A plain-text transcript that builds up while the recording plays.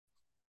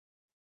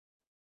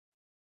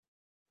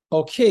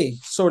Okay,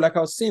 so like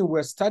I was saying,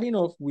 we're starting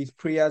off with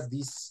prayers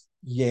this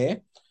year,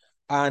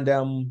 and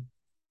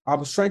I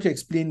was trying to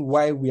explain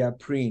why we are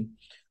praying.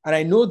 And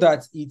I know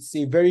that it's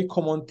a very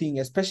common thing,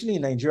 especially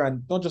in Nigeria,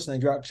 and not just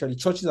Nigeria, actually,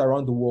 churches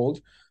around the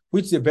world,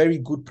 which is a very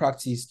good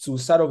practice to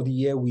start off the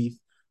year with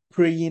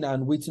praying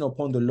and waiting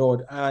upon the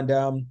Lord.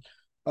 And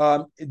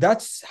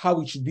that's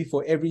how it should be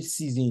for every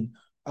season.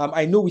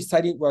 I know we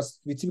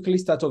typically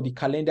start off the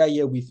calendar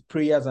year with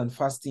prayers and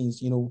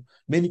fastings.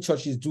 Many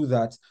churches do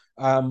that.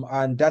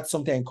 And that's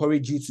something I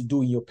encourage you to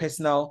do in your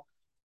personal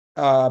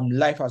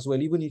life as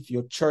well, even if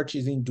your church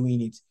isn't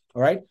doing it.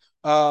 All right.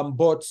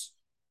 But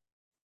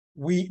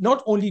we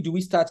not only do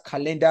we start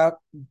calendar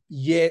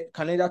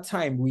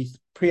time with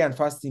prayer and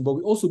fasting, but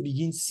we also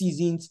begin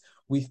seasons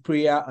with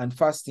prayer and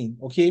fasting.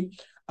 Okay.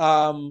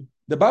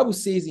 The Bible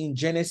says in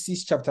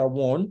Genesis chapter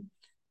 1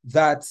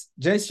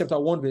 Genesis chapter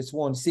 1, verse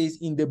 1 says,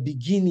 in the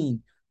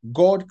beginning,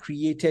 God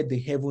created the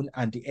heaven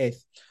and the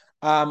earth.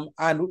 And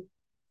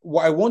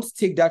I want to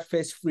take that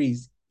first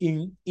phrase,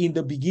 in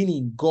the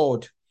beginning,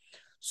 God.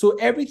 So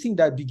everything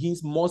that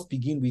begins must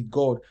begin with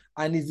God.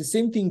 And it's the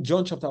same thing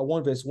John chapter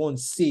 1, verse 1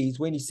 says,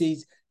 when he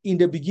says, in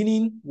the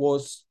beginning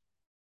was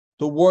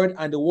the Word,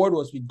 and the Word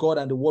was with God,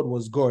 and the Word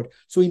was God.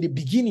 So in the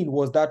beginning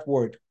was that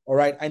Word, all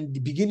right? And the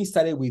beginning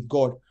started with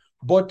God.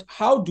 But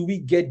how do we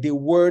get the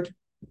Word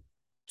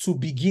to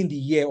begin the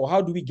year, or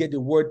how do we get the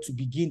Word to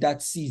begin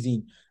that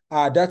season?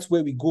 That's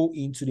where we go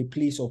into the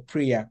place of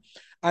prayer.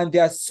 And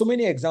there are so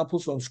many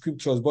examples from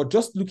scriptures, but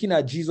just looking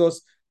at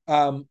Jesus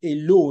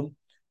alone,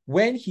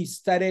 when he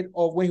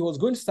was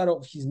going to start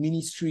off his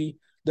ministry,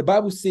 the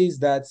Bible says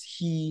that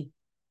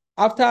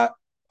after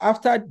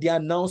the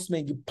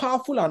announcement, the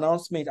powerful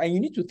announcement, and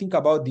you need to think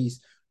about this,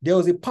 there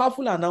was a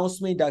powerful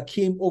announcement that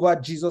came over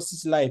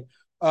Jesus's life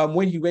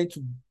when he went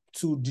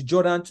to the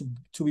Jordan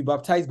to be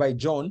baptized by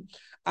John.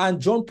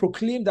 And John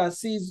proclaimed and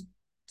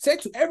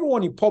said to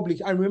everyone in public,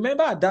 and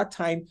remember at that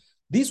time,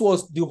 this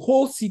was the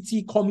whole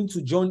city coming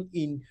to John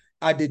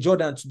at the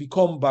Jordan to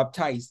become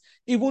baptized.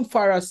 Even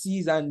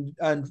Pharisees and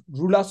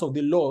rulers of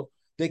the law,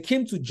 they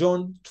came to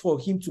John for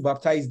him to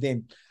baptize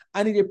them.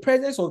 And in the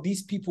presence of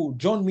these people,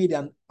 John made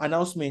an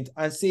announcement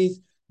and says,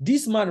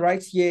 this man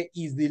right here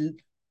is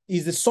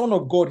the Son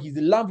of God. He's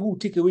the Lamb who will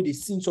take away the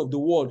sins of the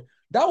world.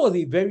 That was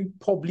a very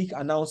public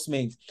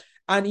announcement.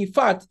 And in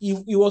fact,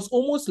 it was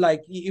almost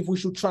like, if we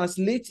should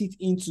translate it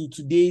into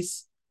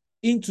today's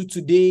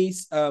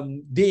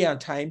day and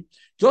time,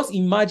 just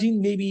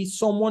imagine maybe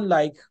someone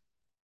like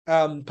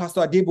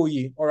Pastor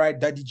Adeboye, all right,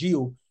 Daddy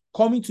Gio,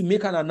 coming to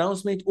make an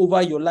announcement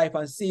over your life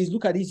and says,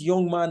 look at this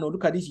young man or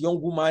look at this young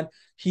woman.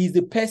 He's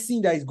the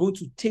person that is going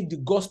to take the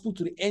gospel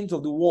to the ends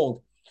of the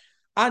world.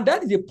 And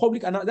that is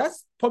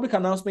that's public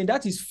announcement.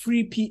 That is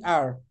free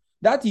PR.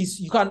 That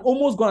is, you can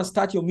almost go and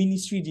start your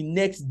ministry the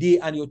next day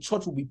and your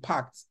church will be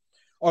packed.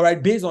 All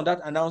right, based on that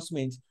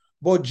announcement.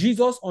 But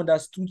Jesus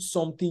understood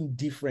something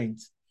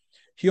different.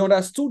 He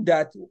understood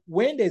that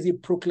when there's a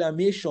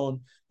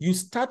proclamation, you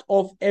start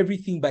off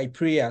everything by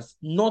prayers,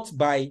 not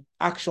by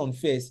action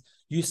first.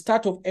 You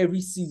start off every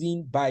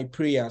season by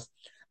prayers.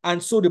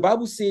 And so the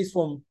Bible says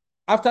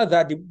after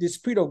that, the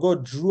Spirit of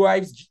God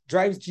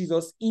drives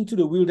Jesus into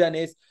the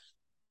wilderness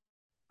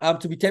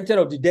to be tempted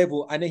of the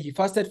devil. And then he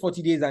fasted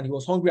 40 days and he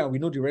was hungry, and we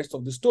know the rest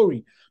of the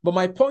story. But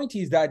my point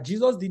is that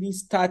Jesus didn't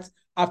start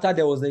after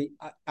there was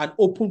an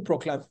open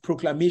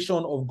proclamation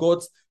of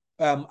God's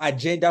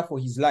agenda for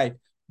his life.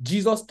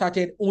 Jesus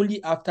started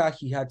only after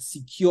he had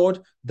secured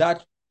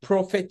that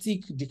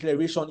prophetic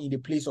declaration in the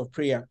place of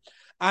prayer.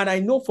 And I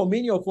know for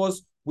many of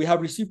us, we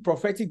have received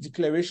prophetic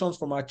declarations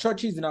from our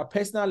churches in our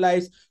personal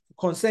lives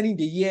concerning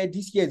the year.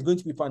 This year is going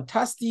to be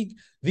fantastic.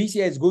 This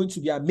year is going to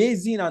be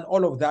amazing and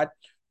all of that.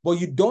 But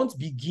you don't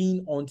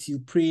begin until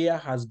prayer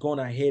has gone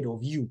ahead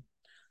of you.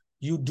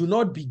 You do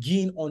not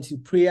begin until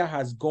prayer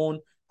has gone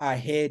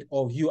ahead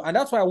of you. And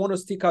that's why I want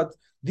to take out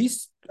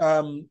this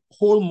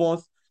whole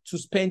month to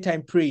spend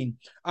time praying.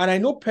 And I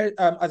know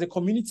as a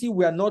community,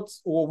 we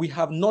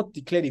have not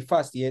declared a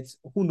fast yet.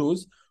 Who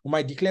knows? We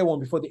might declare one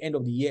before the end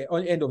of the year or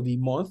end of the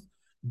month.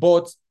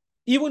 But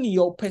even in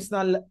your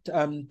personal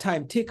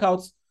time,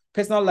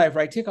 personal life,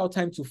 right? Take out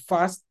time to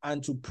fast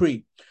and to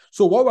pray.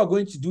 So what we're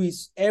going to do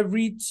is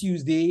every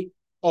Tuesday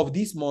of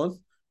this month,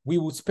 we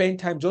will spend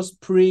time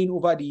just praying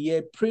over the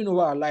year, praying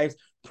over our lives,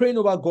 praying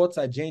over God's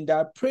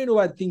agenda, praying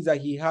over the things that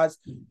he has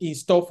in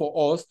store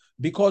for us,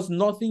 because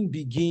nothing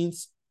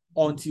begins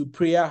until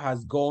prayer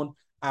has gone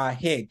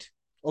ahead.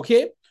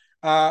 Okay?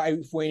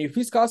 If we're in a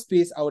physical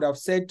space, I would have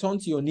said, turn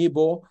to your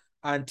neighbor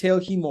and tell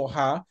him or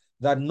her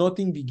that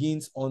nothing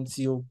begins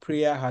until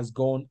prayer has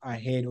gone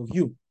ahead of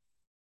you.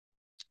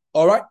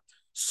 All right.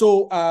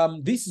 So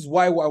this is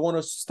why I want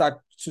to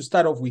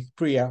start off with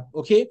prayer.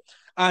 Okay.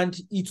 And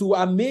it will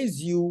amaze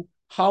you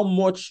how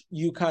much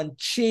you can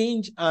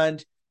change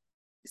and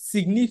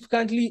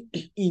significantly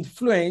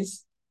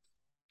influence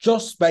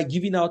just by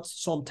giving out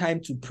some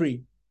time to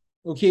pray.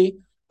 Okay.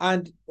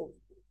 And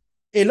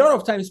a lot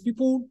of times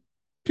people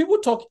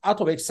talk out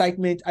of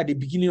excitement at the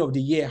beginning of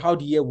the year, how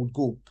the year would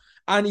go.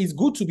 And it's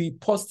good to be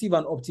positive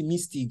and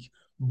optimistic.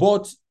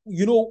 But,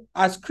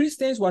 as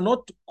Christians, we're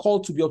not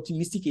called to be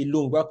optimistic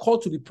alone. We're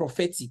called to be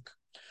prophetic.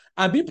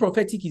 And being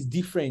prophetic is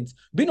different.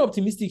 Being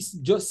optimistic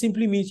just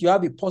simply means you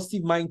have a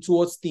positive mind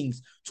towards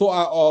things,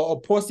 or a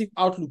positive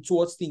outlook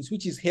towards things,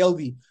 which is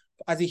healthy.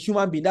 As a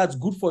human being, that's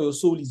good for your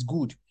soul, is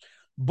good.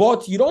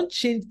 But you don't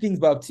change things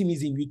by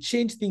optimism. You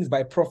change things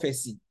by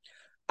prophecy.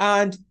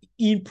 And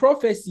in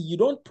prophecy, you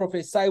don't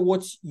prophesy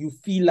what you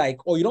feel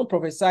like, or you don't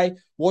prophesy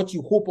what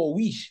you hope or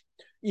wish.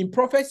 In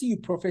prophecy, you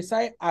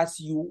prophesy as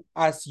you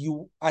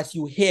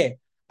hear,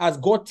 as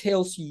God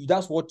tells you.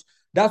 That's what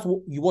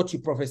you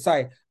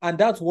prophesy, and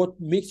that's what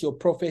makes your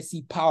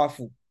prophecy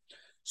powerful.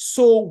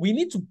 So we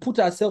need to put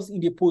ourselves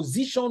in the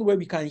position where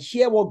we can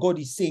hear what God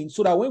is saying,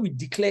 so that when we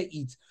declare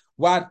it,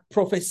 we're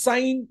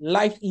prophesying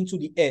life into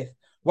the earth.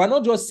 We're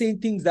not just saying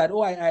things that,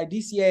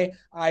 this year,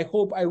 I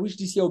wish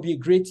this year will be a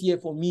great year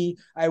for me.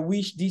 I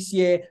wish this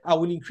year I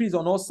will increase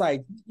on all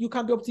sides. You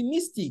can be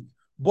optimistic,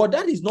 but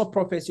that is not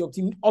prophecy.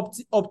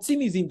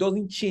 Optimism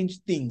doesn't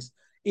change things.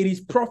 It is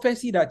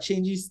prophecy that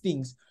changes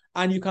things.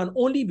 And you can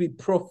only be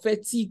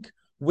prophetic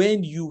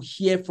when you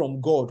hear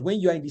from God, when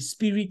you are in the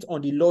spirit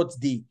on the Lord's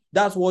day.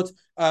 That's what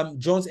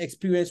John's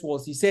experience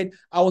was. He said,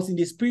 I was in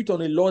the spirit on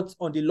the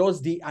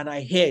Lord's day, and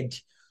I heard.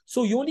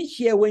 So you only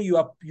hear when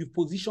you've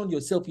positioned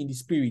yourself in the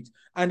spirit.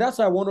 And that's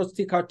why I want us to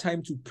take our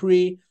time to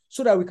pray,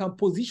 so that we can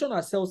position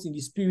ourselves in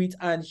the spirit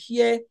and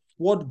hear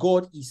what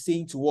God is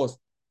saying to us.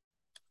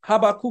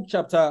 Habakkuk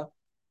chapter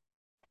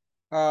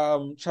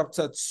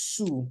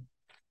 2.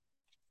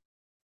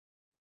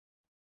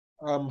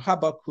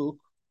 Habakkuk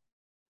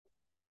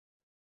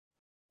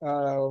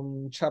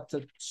chapter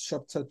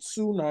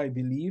 2 now, I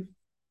believe.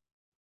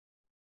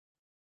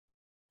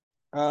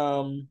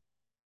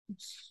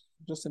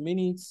 Just a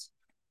minute.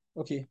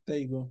 Okay, there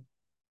you go.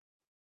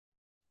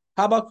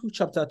 Habakkuk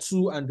chapter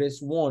 2 and verse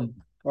 1.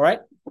 All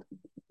right.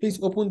 Please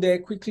open there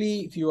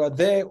quickly if you are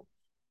there.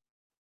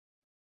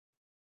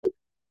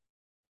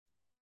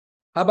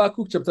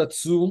 Habakkuk chapter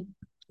 2,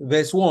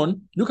 verse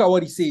 1. Look at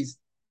what he says.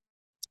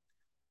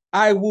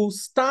 I will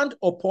stand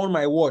upon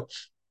my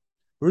watch.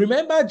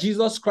 Remember,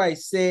 Jesus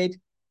Christ said,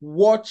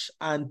 watch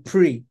and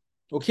pray.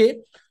 Okay?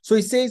 So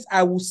he says,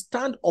 I will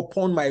stand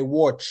upon my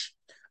watch.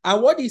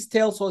 And what this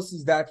tells us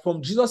is that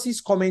from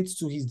Jesus's comments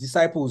to his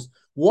disciples,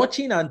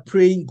 watching and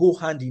praying go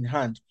hand in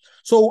hand.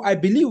 So I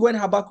believe when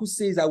Habakkuk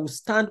says, I will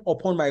stand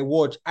upon my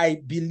watch, I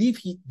believe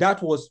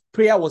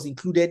prayer was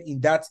included in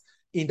that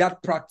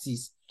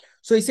practice.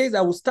 So he says,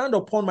 I will stand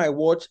upon my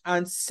watch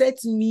and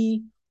set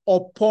me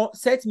upon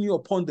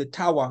the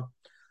tower,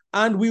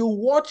 and will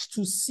watch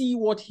to see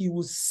what he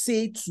will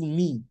say to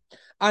me.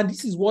 And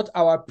this is what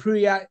our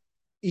prayer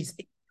is.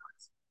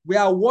 We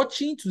are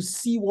watching to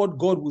see what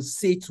God will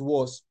say to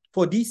us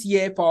for this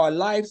year, for our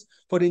lives,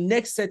 for the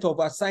next set of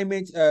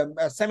assignment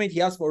he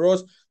has for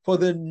us, for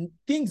the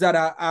things that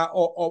are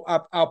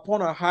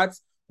upon our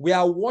hearts. We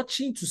are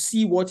watching to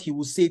see what he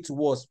will say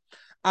to us,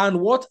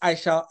 and what I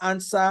shall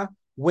answer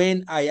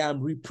when I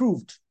am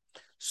reproved.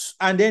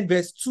 And then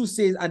verse 2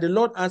 says, and the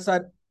Lord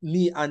answered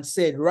me and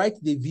said, write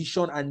the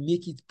vision and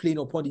make it plain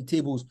upon the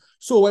tables.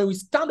 So when we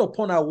stand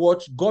upon our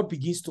watch, God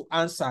begins to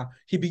answer.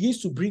 He begins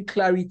to bring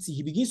clarity.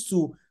 He begins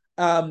to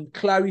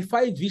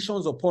clarify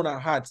visions upon our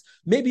hearts.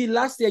 Maybe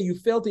last year you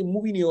felt a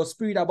moving in your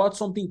spirit about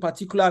something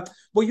particular,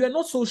 but you are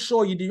not so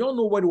sure. You did not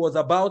know what it was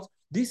about.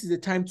 This is the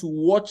time to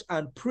watch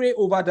and pray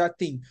over that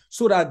thing,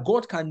 so that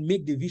God can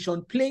make the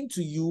vision plain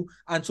to you,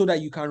 and so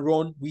that you can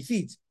run with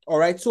it. All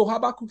right. So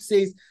Habakkuk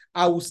says,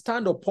 I will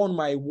stand upon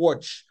my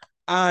watch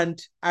and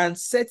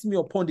set me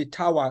upon the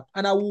tower,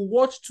 and I will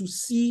watch to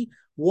see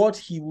what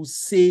he will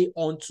say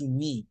unto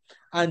me.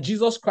 And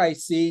Jesus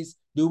Christ says,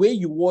 the way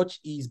you watch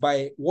is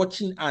by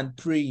watching and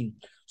praying.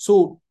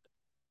 So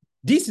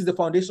this is the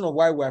foundation of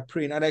why we're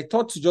praying. And I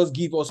thought to just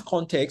give us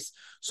context,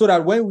 so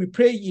that when we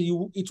pray,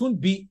 it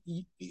won't be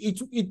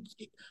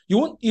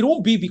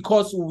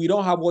because we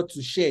don't have what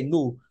to share.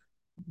 No,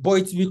 but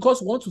it's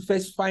because we want to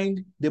first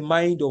find the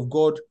mind of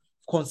God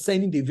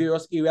concerning the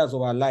various areas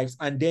of our lives,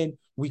 and then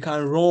we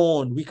can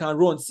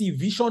run. See,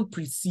 vision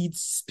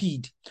precedes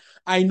speed.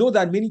 I know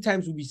that many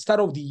times we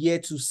start off the year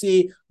to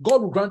say,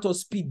 God will grant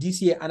us speed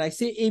this year, and I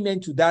say amen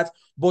to that,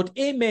 but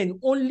amen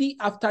only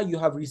after you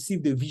have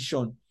received the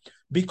vision.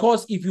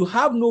 Because if you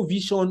have no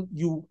vision,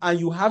 you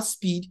have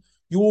speed,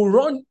 you will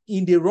run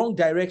in the wrong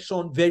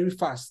direction very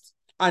fast.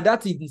 And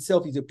that in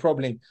itself is a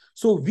problem.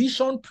 So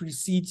vision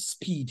precedes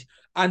speed.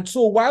 And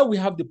so while we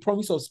have the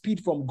promise of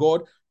speed from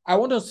God, I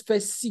want us to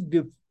first seek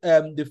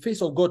the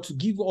face of God to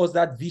give us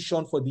that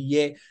vision for the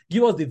year,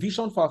 give us the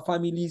vision for our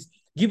families,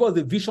 give us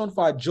the vision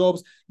for our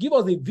jobs, give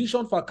us the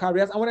vision for our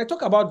careers. And when I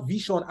talk about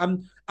vision,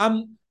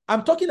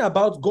 I'm talking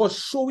about God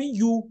showing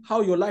you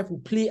how your life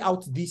will play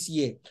out this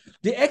year.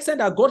 The extent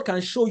that God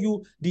can show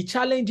you the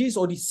challenges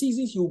or the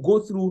seasons you go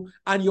through,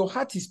 and your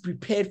heart is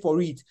prepared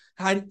for it.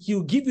 And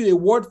he'll give you a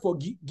word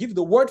give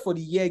the word for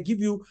the year, give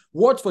you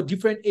words for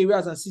different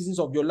areas and seasons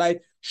of your life,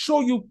 show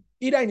you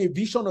either in a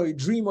vision or a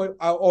dream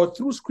or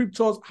through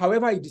scriptures,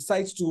 however he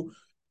decides to,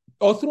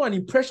 or through an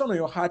impression on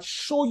your heart,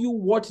 show you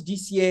what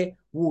this year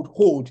would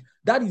hold.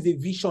 That is a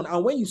vision.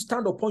 And when you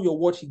stand upon your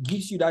word, he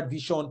gives you that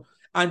vision.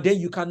 And then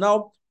you can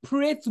now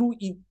pray through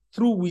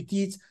with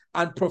it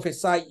and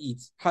prophesy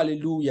it.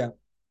 Hallelujah.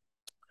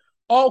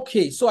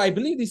 Okay, so I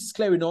believe this is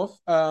clear enough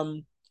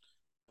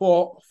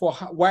for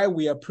why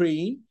we are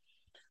praying.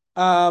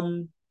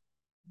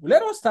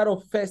 Let us start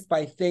off first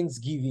by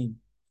thanksgiving.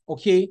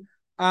 Okay,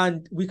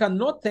 and we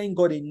cannot thank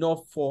God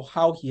enough for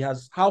how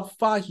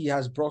far he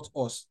has brought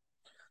us.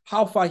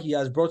 How far he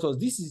has brought us.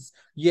 This is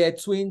year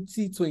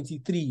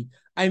 2023.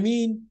 I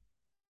mean,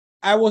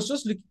 I was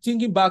just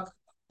thinking back.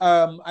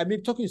 I may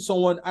be talking to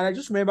someone, and I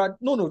just remember.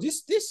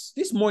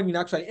 This morning,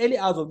 actually, early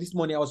hours of this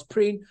morning, I was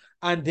praying,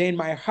 and then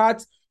my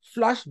heart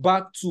flashed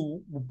back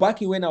in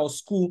when I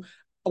was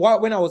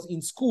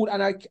in school,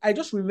 and I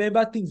just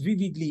remember things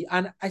vividly,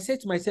 and I said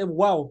to myself,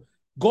 "Wow,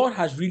 God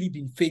has really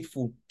been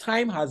faithful.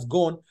 Time has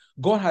gone.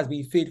 God has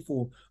been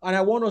faithful, and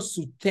I want us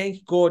to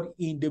thank God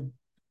with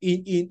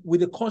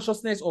the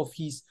consciousness of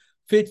His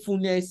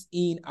faithfulness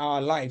in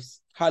our lives."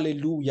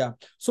 Hallelujah.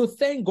 So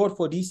thank God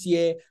for this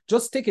year.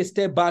 Just take a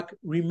step back.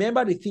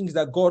 Remember the things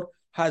that God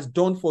has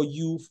done for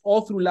you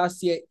all through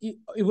last year,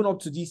 even up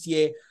to this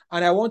year.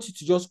 And I want you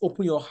to just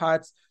open your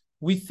heart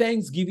with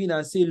thanksgiving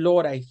and say,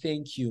 Lord, I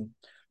thank you.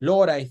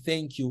 Lord, I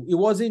thank you. It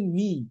wasn't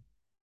me.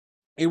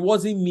 It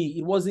wasn't me.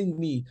 It wasn't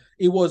me.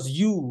 It was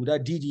you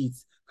that did it.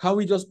 Can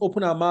we just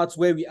open our mouths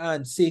where we are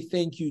and say,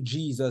 thank you,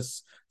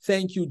 Jesus.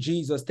 Thank you,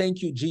 Jesus.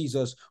 Thank you,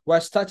 Jesus. We're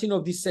starting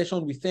off this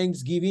session with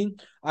thanksgiving,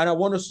 and I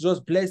want us to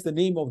just bless the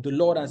name of the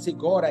Lord and say,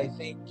 God, I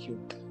thank you.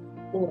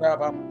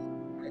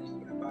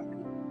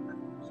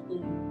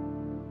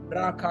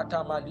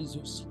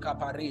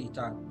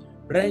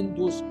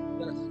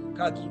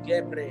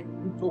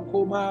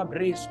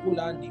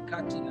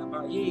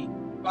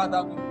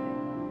 Father, we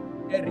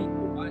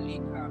Eriko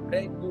Malika,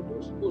 Brendo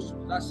dos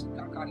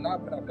Lasika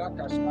Calabra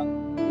Gatas.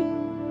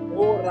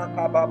 Oh,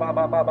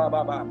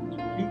 Rakababa.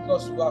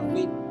 Jesus, you are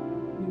faithful.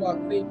 You are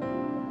faithful.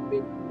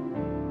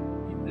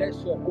 We bless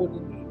your holy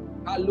name.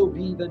 Hallowed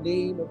be the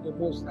name of the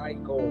Most High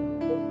God.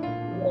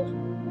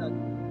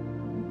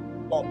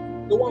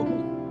 The one who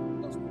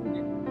takes us through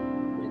the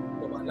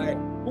of our life,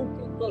 who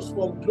takes us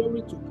from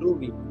glory to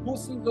glory, who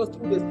sees us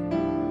through the of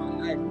our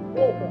life.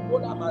 Oh,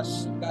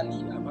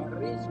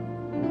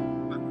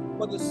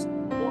 for the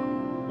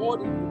God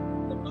in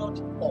the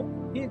mountaintop.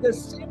 He is the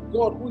same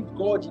God who is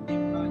God in the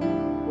man.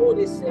 Oh,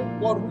 the same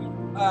God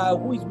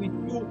who is with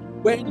you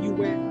when you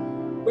were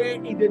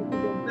in the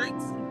night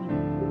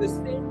season. The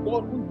same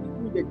God who is with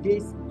you in the day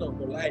season of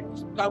your life.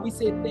 Can we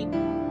say thank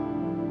you?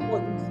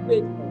 God is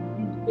faithful.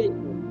 He is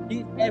faithful. He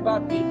is ever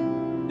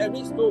faithful. There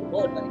is no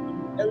God like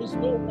you. There is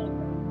no one like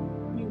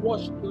you. We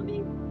worship your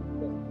name.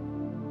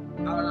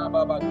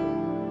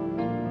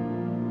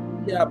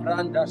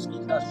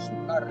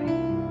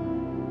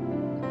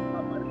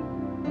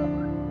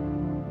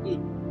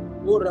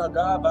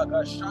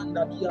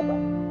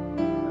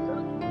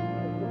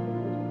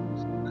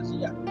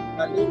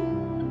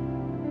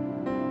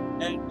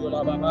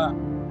 Endola baba,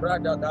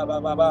 Rada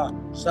baba,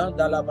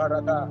 Sandala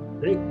baraka,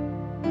 Rick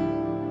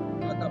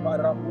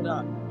Akabarabuna,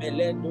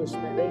 Melendos,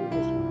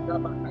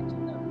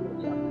 Rabakatina,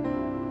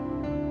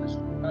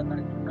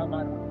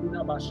 Kamarabuna,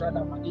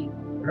 Bashala Mani,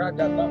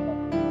 Rada Gaba,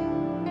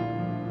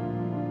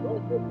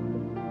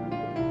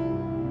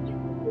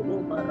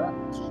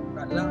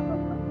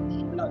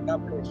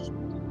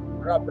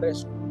 Rabres,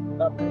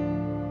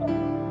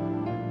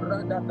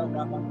 Rada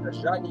Gaba,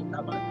 Jani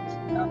Kaman,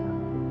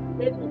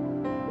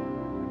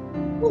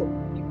 Oh,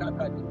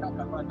 Ikaka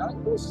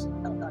Manangos,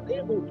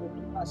 Takanemo,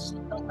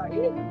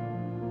 Asikae,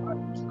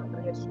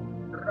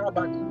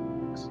 Rabati,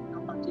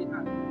 Sikapatina,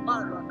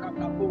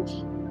 Marakakabosh,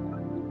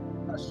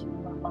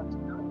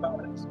 Asikapatina,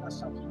 Baras,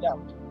 Asafia,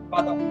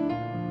 Father.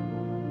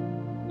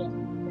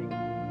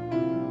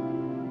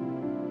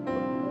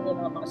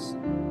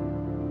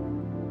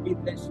 We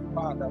bless you,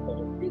 Father, for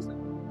the reason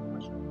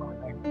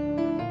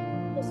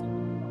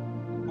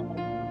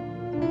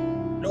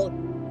Lord,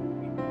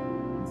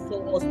 you saw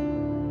us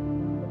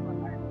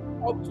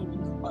up to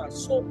this far,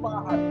 so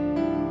far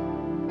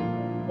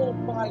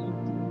you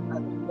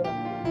have been done.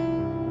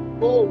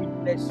 Oh, we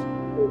bless you,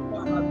 so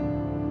far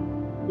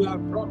you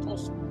have brought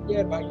us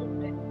here by your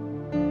name.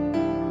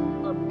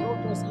 You have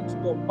brought us into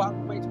your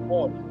banquet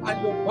hall, and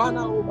your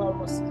banner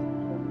over us. You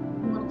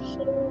have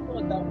shown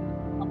us that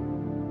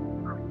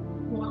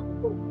you have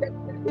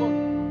protected us.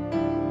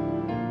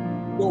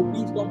 Your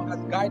wisdom has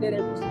guided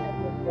every step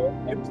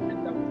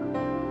that we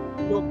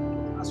have. Your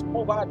peace has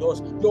covered us.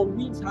 Your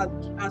wings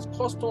has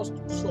caused us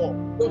to soar.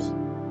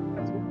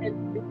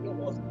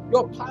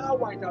 Your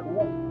power is at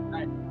work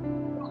tonight.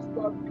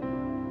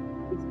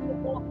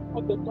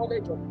 Of the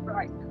knowledge of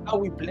Christ,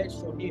 and we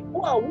bless your name.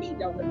 Who are we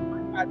that we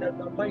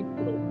are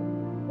mindful of?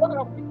 What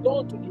have we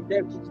done to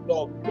deserve this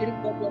love? It is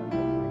of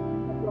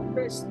your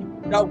mercy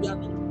that we are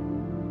not.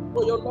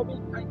 For your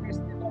loving kindness,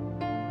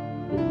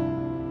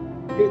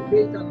 the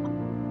great and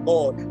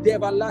God, the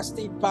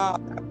everlasting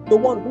Father, the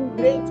one who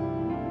reigns in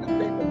the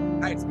bed of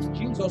life.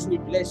 Jesus, we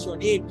bless your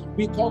name.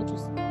 We come to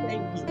say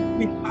thank you.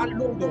 We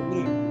hallow your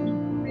name. We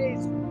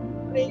praise you.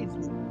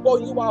 For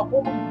you are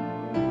holy.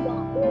 You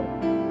are holy.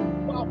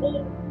 You are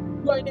holy.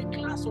 You are in a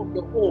class of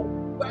your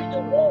own. You are in a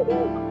world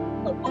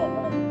of your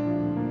own.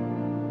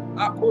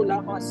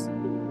 Akola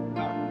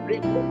masika,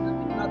 rekota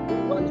ina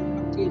kubali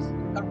kates,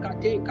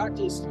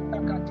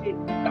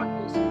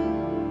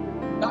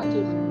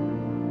 kates,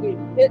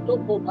 eto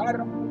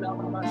kobara kula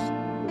mamasi.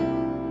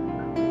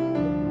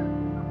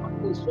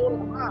 Sola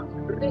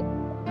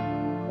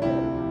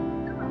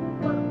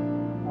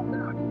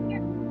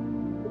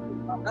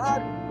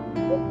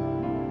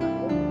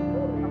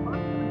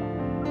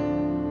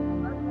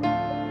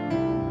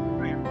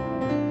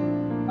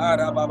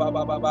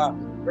Arababa,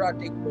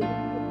 radical.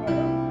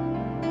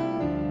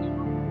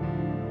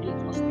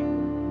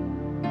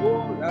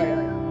 Oh,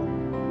 yeah.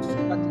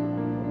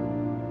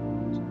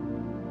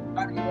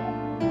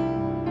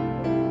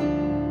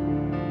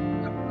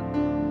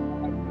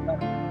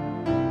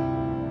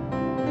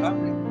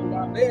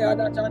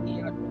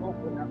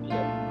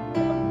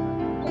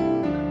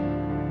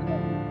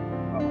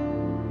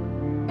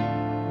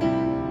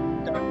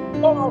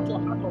 Pour out your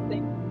heart of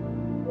thank you.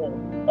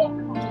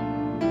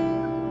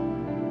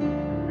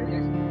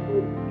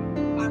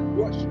 And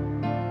worship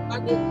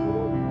and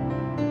glory.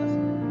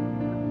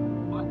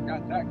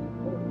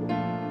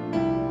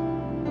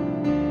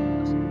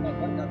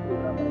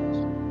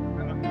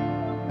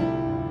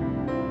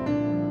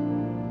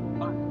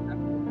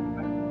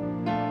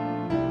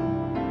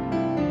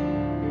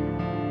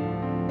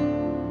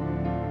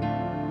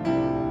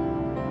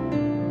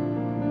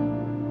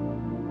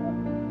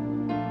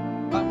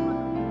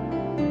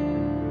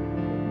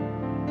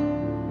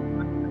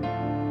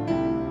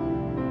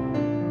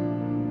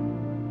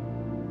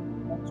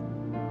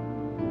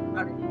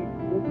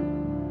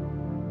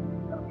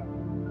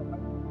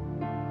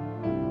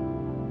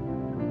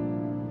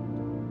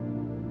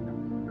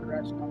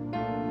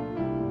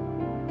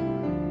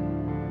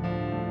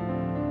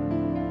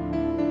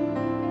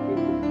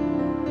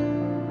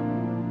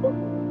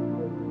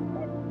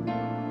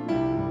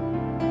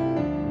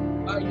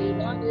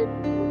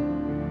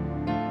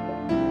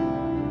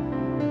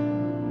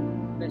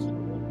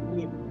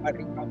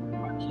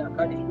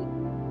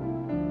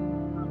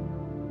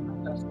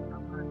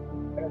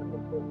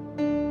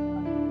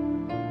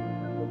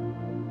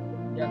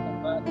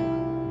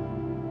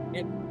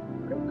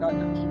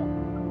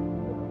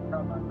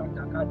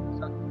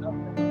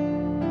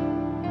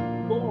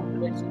 Oh,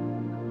 bless you.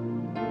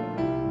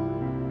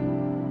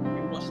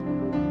 You must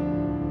know.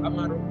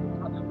 Amaro,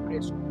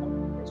 bless you.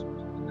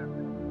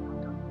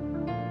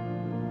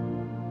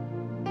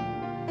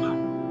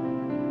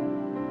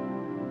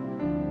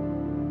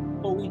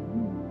 Oh, we do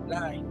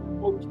lie.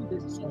 Oh, we do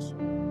this also.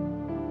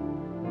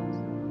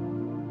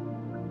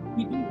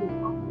 We do the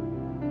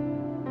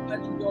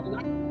and in your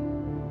life,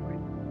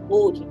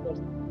 oh, Jesus,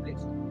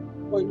 bless you.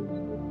 Oh, you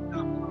do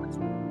that part.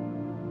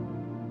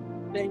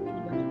 Thank you.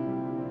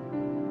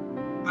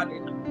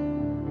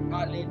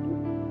 Hallelujah.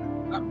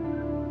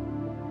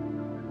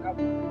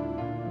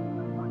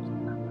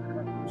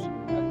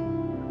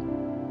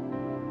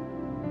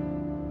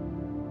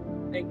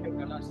 Thank you,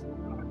 everlasting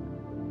God.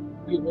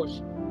 We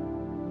worship.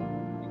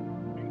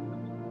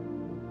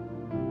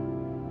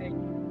 Thank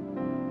you.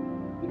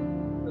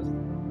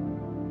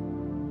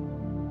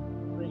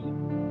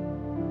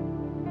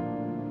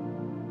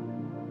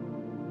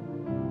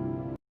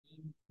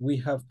 We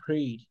have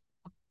prayed.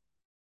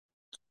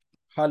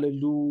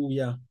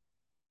 Hallelujah.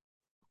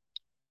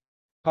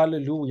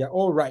 Hallelujah.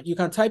 All right. You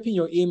can type in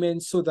your amen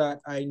so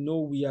that I know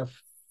we are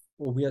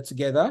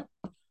together.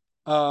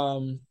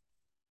 All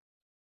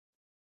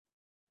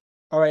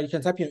right, you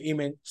can type in your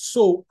amen.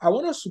 So I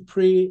want us to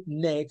pray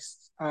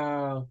next.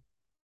 And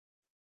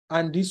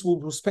this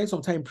we'll spend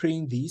some time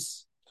praying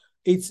this.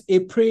 It's a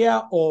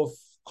prayer of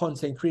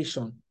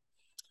consecration.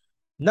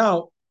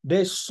 Now,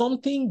 there's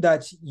something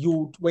that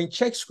when you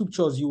check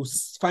scriptures, you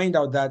find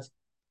out that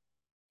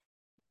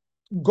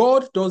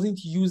God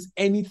doesn't use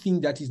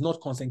anything that is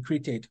not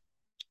consecrated.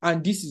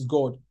 And this is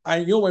God.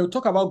 And when we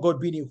talk about God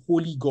being a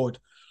holy God,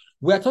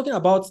 we are talking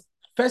about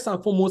first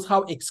and foremost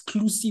how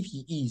exclusive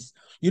he is.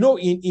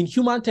 In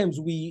human terms,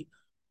 we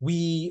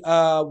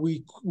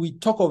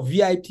talk of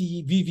VIP,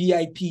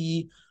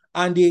 VVIP,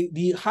 and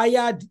the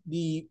higher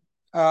the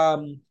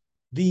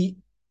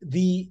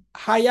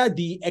higher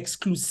the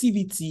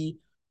exclusivity,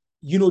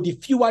 the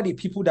fewer the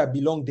people that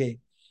belong there.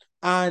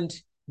 And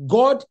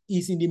God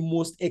is in the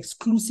most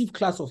exclusive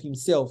class of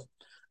himself.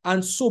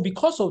 And so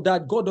because of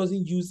that, God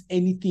doesn't use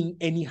anything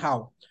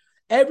anyhow.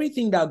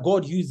 Everything that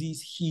God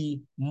uses,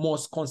 he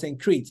must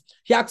consecrate.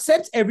 He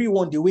accepts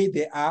everyone the way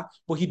they are,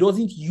 but he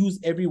doesn't use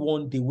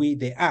everyone the way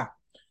they are.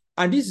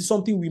 And this is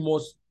something we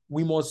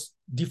must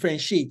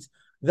differentiate.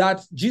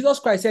 That Jesus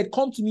Christ said,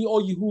 "Come to me,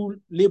 all you who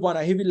labor and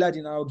are heavy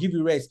laden, and I'll give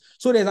you rest."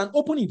 So there's an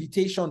open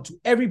invitation to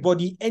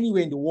everybody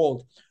anywhere in the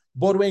world.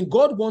 But when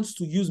God wants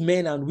to use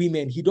men and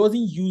women, he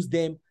doesn't use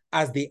them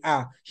as they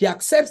are. He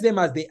accepts them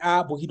as they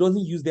are, but he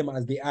doesn't use them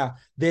as they are.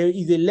 There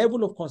is a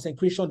level of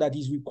consecration that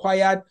is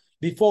required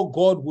before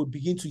God would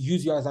begin to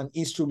use you as an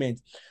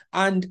instrument.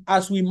 And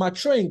as we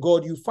mature in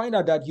God, you find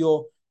out that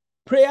your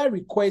prayer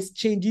request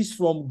changes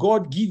from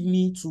God give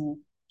me to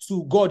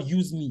God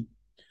use me.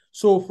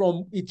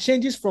 So it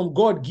changes from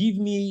God give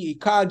me a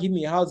car, give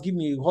me a house, give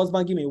me a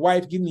husband, give me a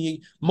wife, give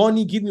me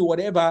money, give me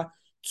whatever,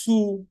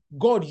 to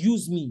God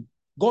use me.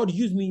 God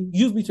use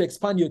me to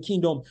expand your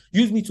kingdom,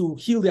 use me to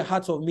heal the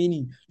hearts of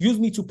many, use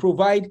me to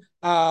provide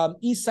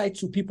insight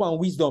to people and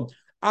wisdom.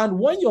 And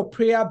when your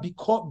prayer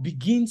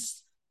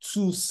begins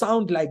to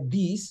sound like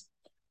this,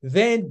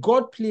 then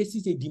God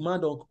places a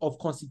demand of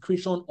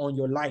consecration on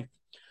your life.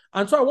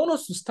 And so I want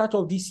us to start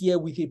off this year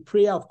with a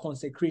prayer of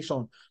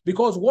consecration,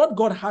 because what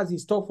God has in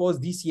store for us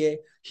this year,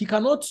 he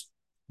cannot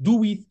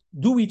do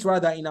it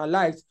rather in our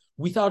lives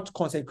without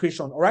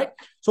consecration. All right.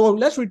 So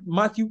let's read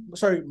Mark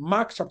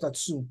chapter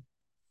 2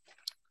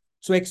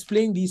 to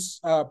explain this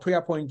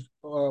prayer point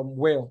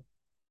well.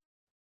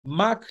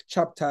 Mark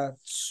chapter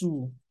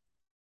 2.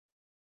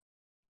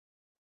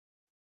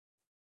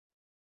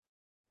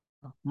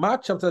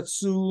 Mark chapter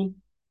 2.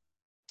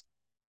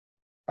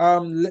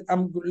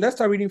 Let's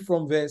start reading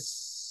from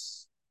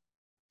verse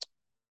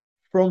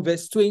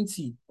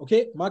 20.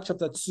 Okay, Mark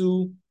chapter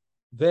 2,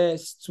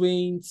 verse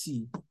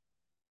 20.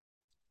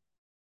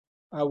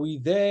 Are we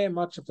there?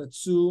 Mark chapter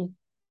 2,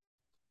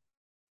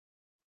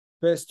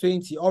 verse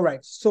 20. All right.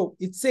 So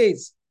it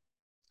says,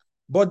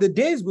 but the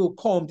days will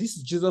come. This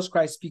is Jesus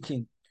Christ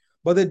speaking.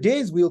 But the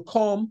days will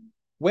come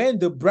when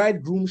the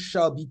bridegroom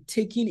shall be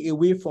taken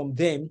away from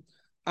them,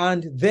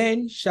 and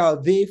then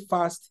shall they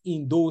fast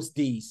in those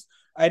days.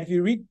 And if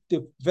you read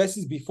the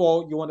verses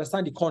before, you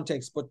understand the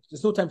context, but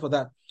there's no time for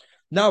that.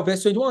 Now,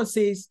 verse 21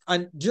 says,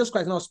 and Jesus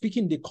Christ now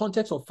speaking in the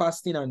context of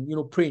fasting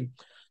and praying.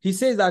 He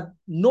says that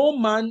no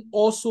man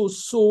also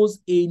sews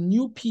a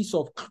piece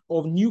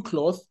of new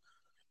cloth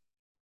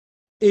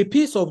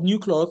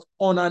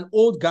on an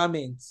old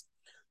garment.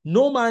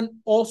 No man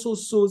also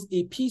sews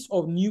a piece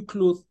of new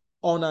cloth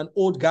on an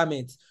old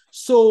garment.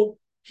 So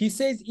he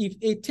says, if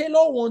a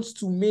tailor wants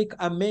to make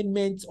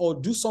amendments or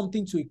do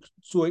something to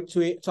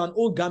an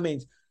old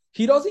garment,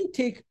 he doesn't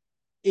take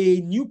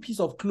a new piece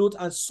of cloth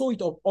and sew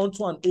it up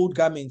onto an old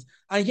garment.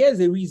 And here's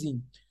the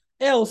reason.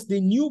 Else, the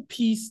new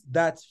piece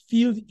that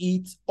filled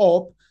it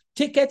up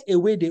taketh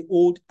away the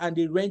old, and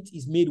the rent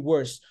is made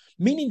worse.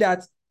 Meaning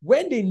that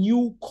when the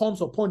new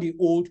comes upon the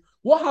old,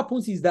 what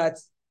happens is that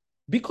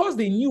because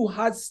the new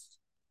has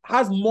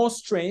more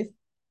strength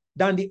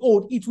than the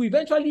old, it will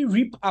eventually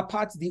rip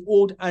apart the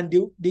old, and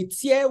the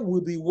tear will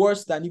be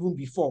worse than even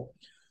before.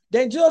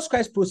 Then Jesus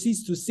Christ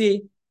proceeds to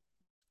say,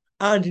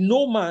 and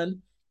no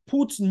man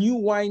puts new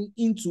wine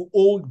into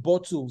old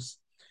bottles.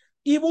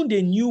 Even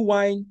the new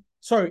wine,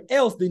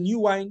 else the new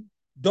wine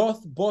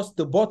doth burst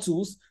the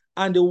bottles,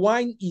 and the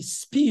wine is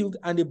spilled,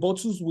 and the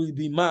bottles will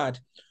be marred.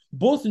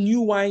 But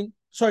new wine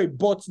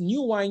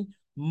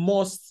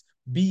must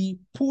be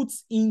put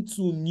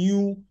into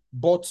new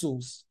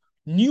bottles.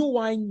 New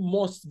wine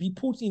must be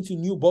put into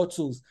new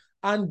bottles.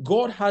 And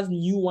God has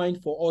new wine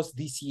for us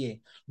this year.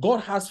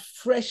 God has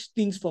fresh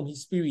things from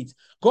his spirit.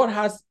 God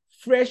has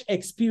fresh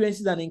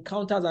experiences and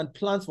encounters and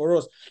plans for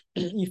us.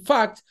 In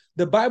fact,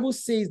 the Bible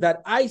says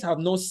that eyes have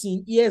not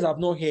seen, ears have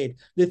not heard,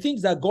 the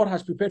things that God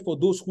has prepared for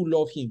those who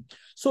love him.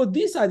 So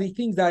these are the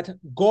things that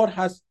God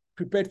has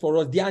prepared for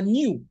us. They are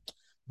new,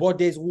 but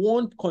there's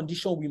one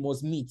condition we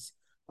must meet.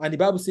 And the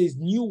Bible says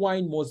new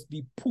wine must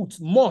be put,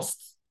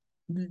 must.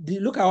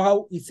 Look at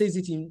how it says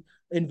it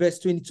in verse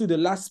 22, the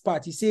last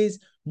part. It says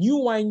new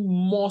wine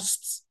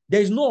must,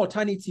 there's no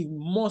alternative,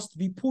 must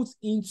be put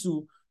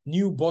into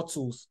new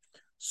bottles.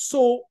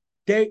 So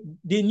the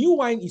new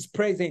wine is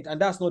present, and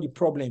that's not the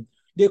problem.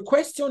 The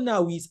question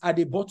now is, are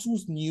the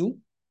bottles new?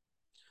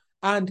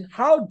 And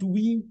how do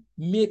we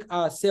make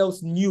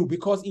ourselves new?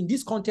 Because in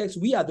this context,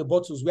 we are the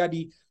bottles, we are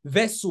the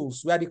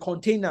vessels, we are the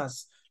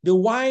containers. The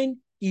wine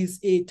is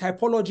a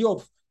typology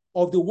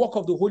of the work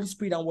of the Holy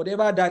Spirit and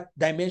whatever that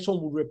dimension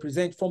will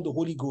represent from the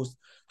Holy Ghost.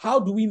 How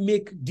do we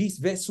make these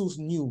vessels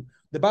new?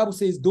 The Bible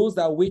says, those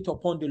that wait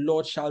upon the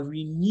Lord shall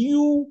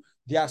renew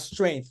their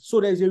strength.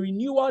 So there's a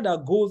renewal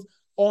that goes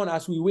on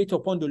as we wait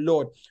upon the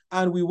Lord.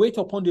 And we wait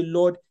upon the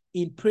Lord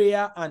in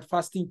prayer and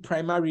fasting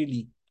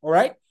primarily. All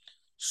right?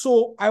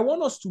 So I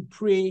want us to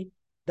pray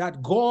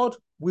that God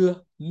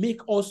will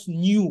make us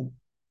new.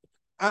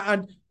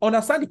 And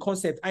understand the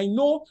concept. I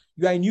know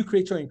you are a new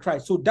creature in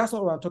Christ, so that's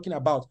not what I'm talking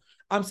about.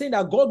 I'm saying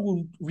that God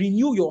will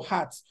renew your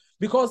heart,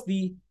 because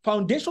the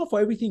foundation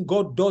for everything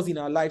God does in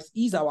our lives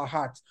is our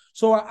heart.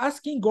 So we're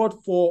asking God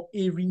for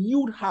a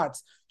renewed heart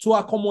to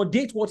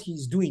accommodate what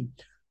he's doing.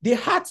 The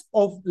heart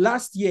of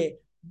last year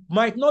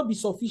might not be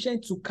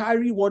sufficient to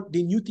carry what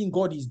the new thing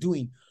God is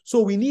doing.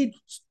 So we need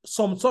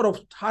some sort of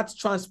heart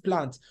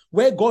transplant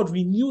where God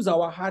renews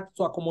our heart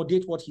to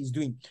accommodate what he's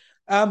doing.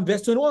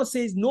 Verse 21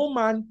 says, no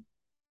man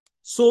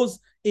sews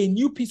a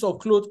new piece of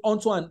cloth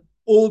onto an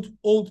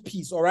old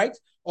piece, all right,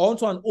 or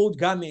onto an old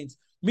garment.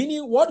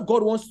 Meaning what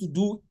God wants to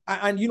do,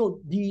 and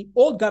the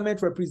old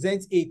garment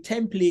represents a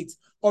template,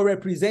 or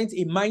represents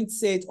a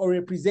mindset, or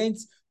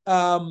represents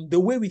the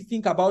way we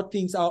think about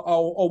things,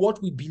 or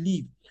what we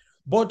believe.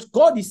 But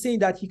God is saying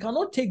that he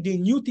cannot take the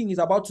new thing he's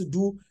about to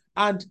do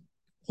and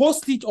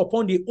host it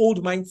upon the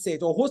old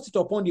mindset or host it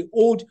upon the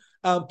old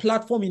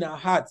platform in our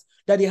hearts,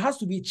 that there has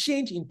to be a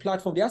change in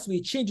platform. There has to be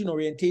a change in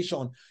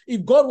orientation.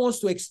 If God wants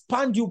to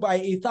expand you by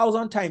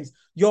 1,000 times,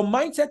 your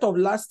mindset of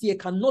last year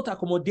cannot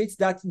accommodate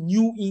that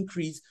new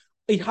increase.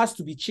 It has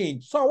to be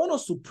changed. So I want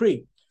us to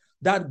pray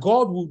that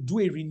God will do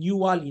a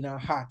renewal in our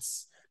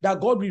hearts, that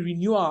God will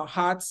renew our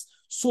hearts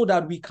so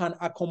that we can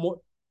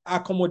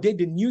accommodate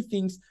the new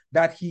things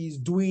that he is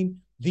doing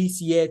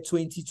this year,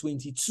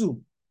 2022.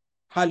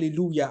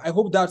 Hallelujah. I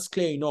hope that's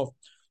clear enough.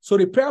 So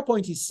the prayer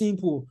point is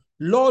simple.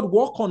 Lord,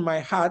 work on my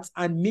heart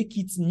and make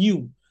it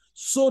new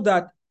so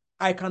that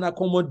I can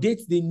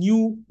accommodate the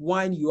new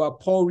wine you are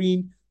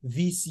pouring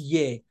this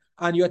year.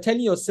 And you're telling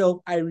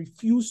yourself, I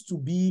refuse to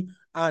be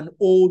an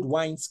old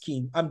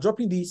wineskin. I'm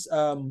dropping these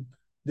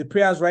the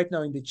prayers right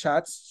now in the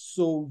chat,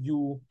 so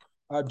you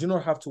do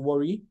not have to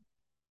worry.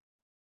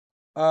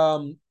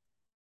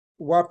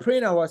 We're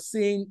praying and we're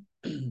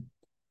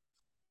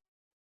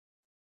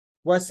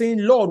saying,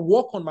 Lord,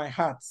 work on my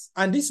heart.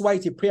 And this is why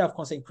it's a prayer of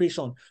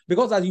consecration.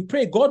 Because as you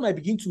pray, God might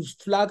begin to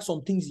flag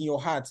some things in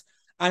your heart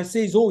and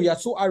says, oh, you are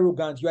so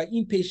arrogant, you are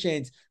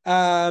impatient,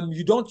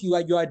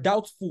 you are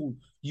doubtful,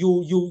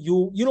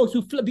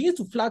 he begins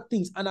to flag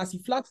things, and as he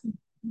flags things,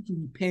 to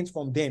repent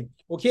from them.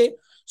 Okay,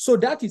 so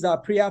that is our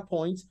prayer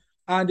point.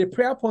 And the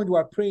prayer point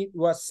we're praying at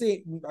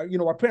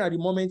the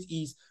moment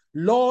is,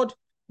 Lord,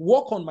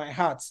 work on my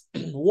heart,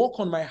 work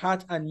on my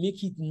heart and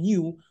make it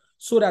new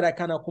so that I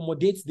can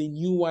accommodate the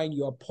new wine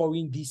you are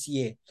pouring this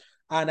year.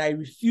 And I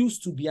refuse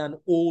to be an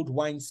old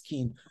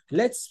wineskin.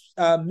 Let's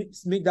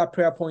make that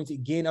prayer point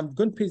again. I'm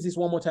going to paste this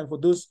one more time for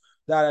those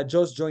that are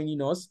just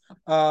joining us.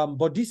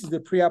 But this is the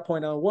prayer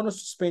point. I want us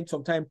to spend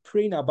some time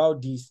praying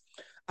about this.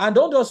 And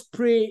don't just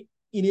pray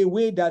in a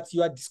way that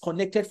you are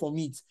disconnected from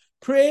it.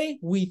 Pray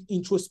with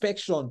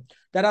introspection,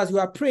 that as you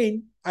are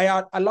praying, I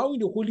am allowing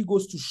the Holy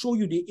Ghost to show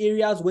you the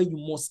areas where you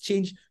must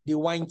change the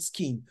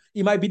wineskin.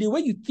 It might be the way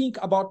you think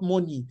about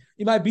money.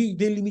 It might be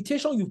the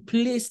limitation you've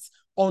placed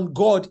on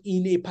God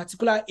in a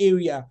particular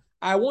area.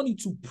 I want you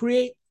to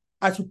pray.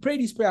 As you pray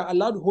this prayer,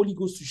 allow the Holy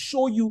Ghost to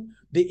show you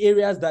the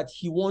areas that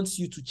he wants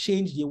you to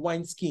change the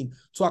wineskin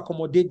to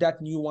accommodate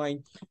that new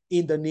wine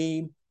in the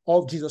name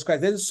of Jesus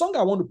Christ. There's a song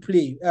I want to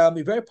play, a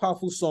very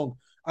powerful song,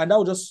 and that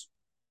will just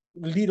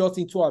lead us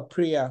into our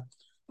prayer.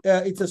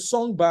 It's a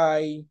song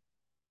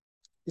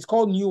it's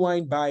called New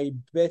Wine by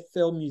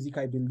Bethel Music,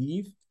 I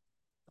believe.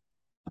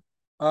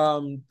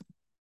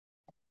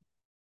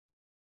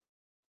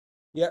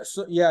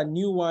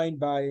 New Wine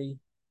by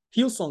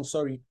Hillsong,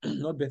 sorry,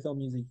 not Bethel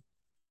Music.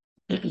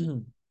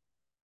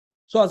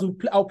 So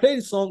I'll play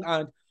the song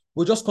and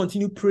we'll just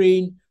continue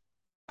praying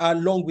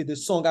along with the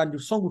song, and the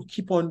song will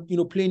keep on,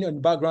 playing in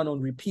the background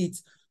on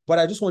repeat. But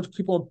I just want to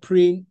keep on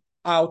praying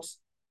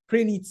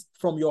it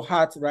from your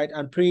heart, right?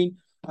 And praying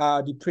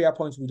the prayer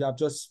points we have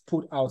just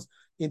put out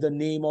in the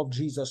name of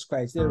Jesus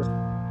Christ.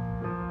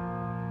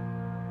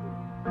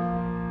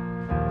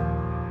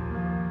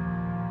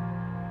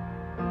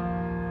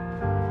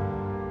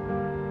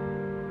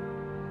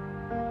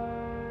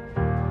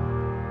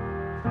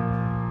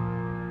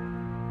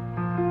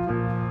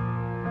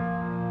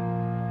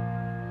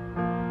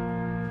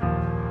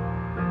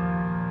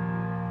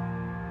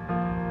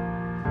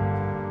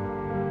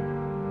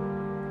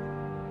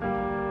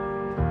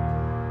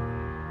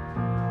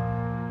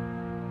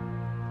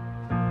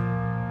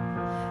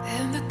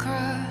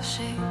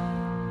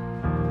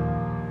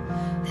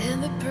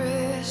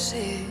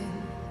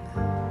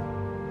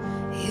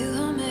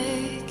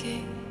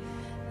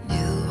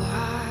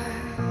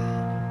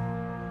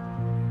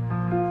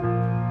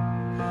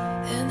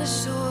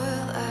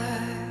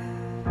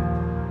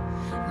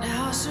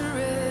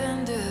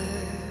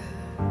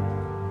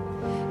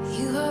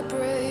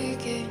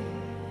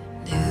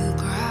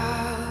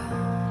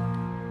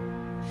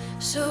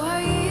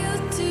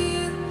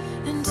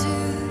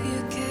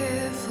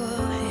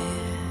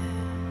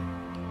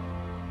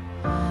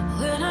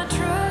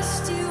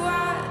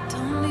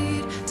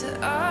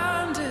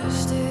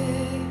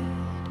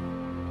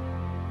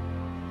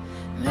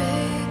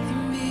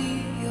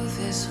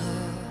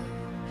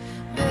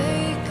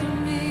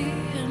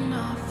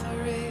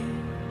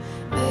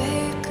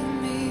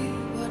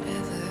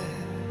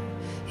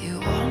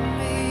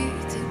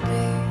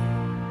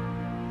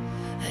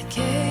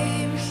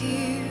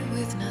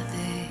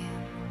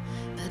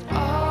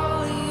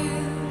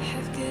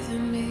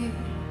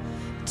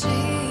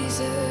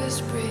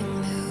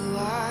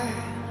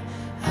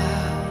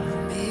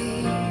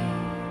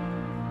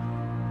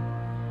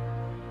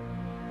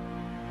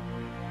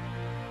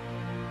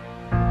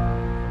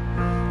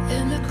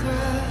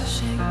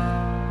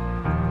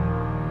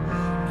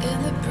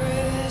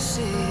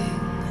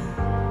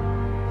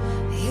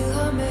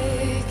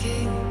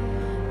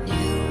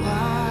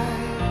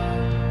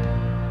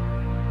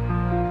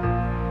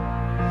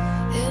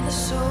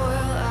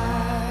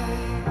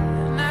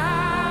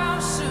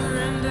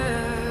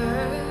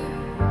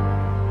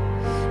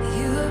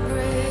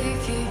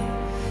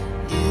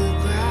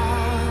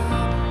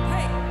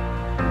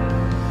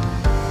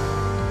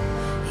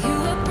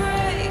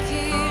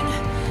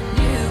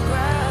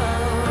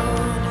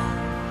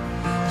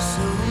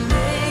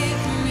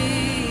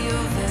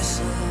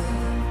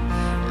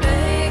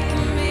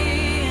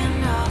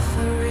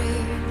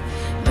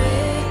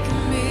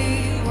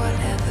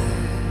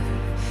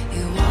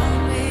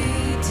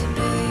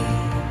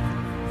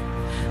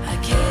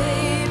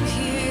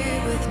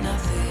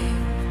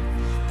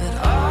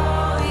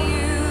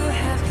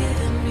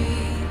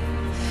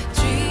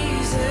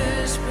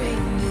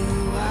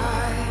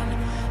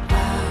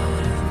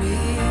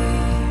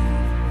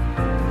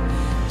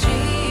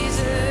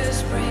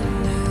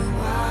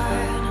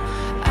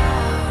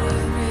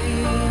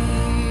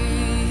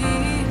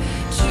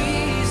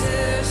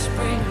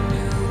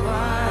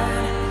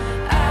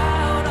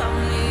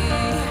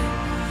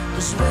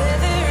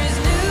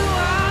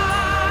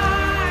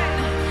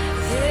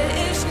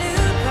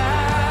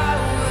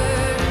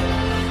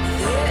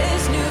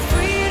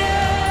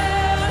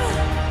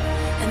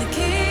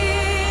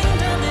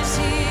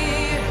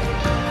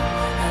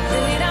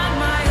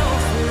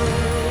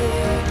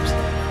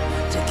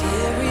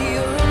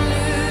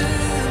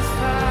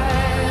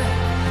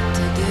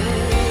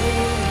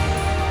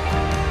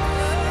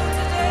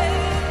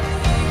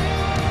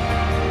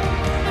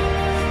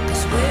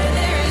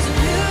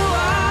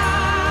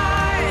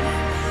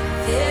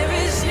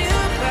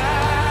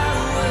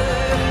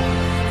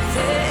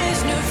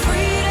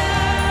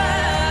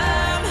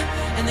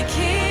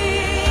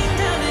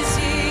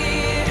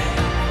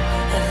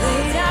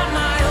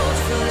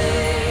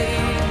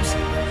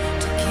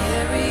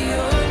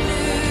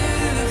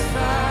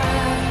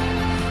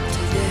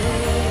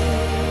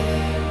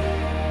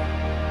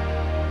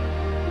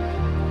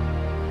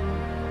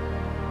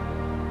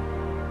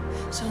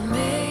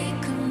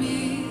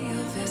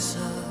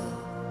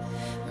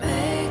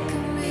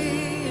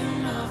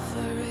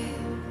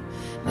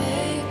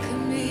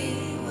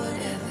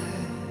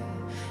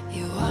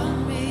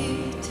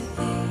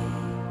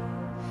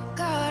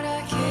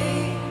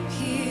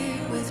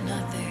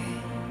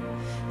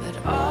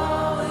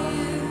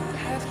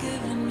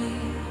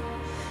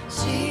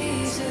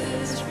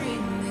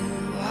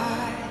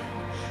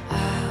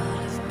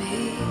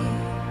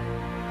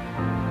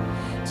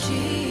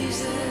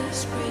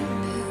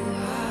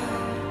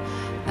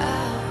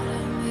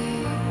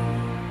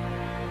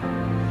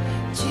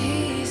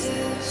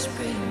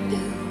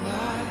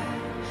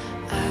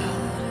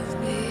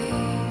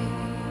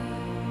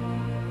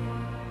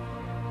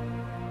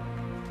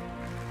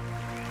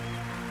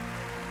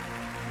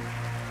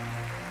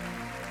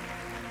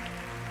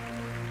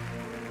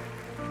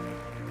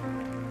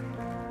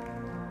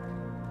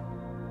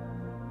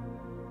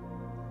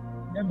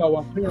 Remember,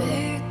 we're praying,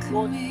 Make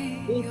Lord,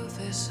 me Lord, your walk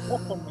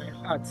vessel. on my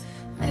heart.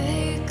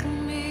 Make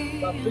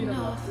We're me praying an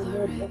and we're saying,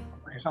 Lord, offering. walk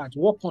on my heart,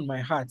 walk on my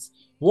heart,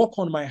 walk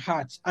on my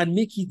heart, and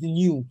make it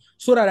new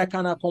so that I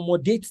can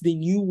accommodate the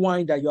new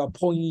wine that you are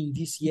pouring in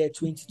this year,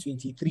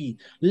 2023.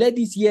 Let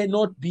this year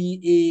not be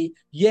a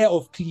year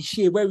of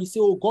cliche where we say,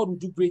 oh, God will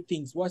do great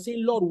things. We're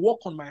saying, Lord,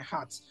 walk on my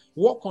heart,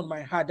 walk on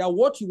my heart, that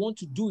what you want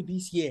to do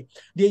this year,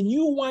 the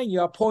new wine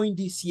you are pouring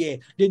this year,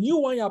 the new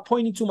wine you are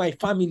pouring into my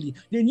family,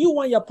 the new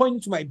wine you are pouring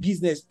into my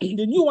business,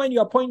 the new wine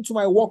you are pouring into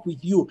my work with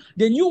you,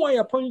 the new wine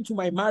you are pouring into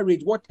my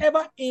marriage,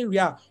 whatever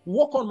area,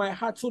 walk on my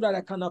heart so that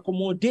I can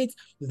accommodate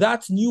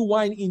that new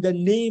wine in the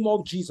name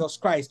of Jesus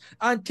Christ.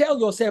 And tell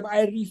yourself,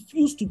 I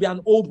refuse to be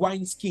an old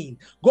wineskin.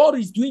 God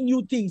is doing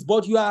new things,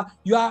 but your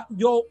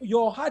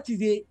heart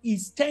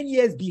is 10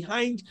 years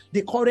behind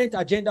the current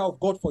agenda of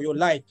God for your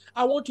life.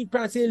 I want you to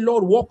pray and say,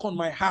 Lord, walk on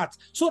my heart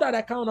so that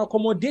I can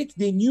accommodate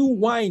the new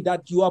wine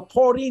that you are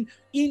pouring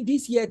in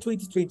this year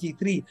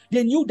 2023,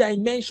 the new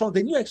dimensions,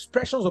 the new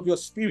expressions of your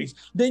spirit,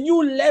 the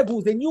new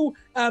levels, the new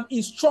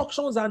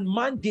instructions and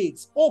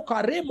mandates. Oh,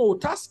 karemo,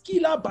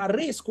 taskila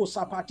baresko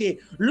sapate.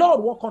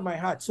 Lord, walk on my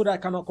heart so that I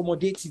can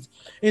accommodate it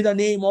in the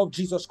name of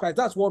Jesus Christ.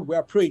 That's what we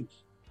are praying.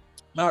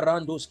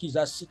 Marando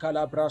skiza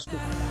sikala brasto.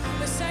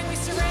 We say we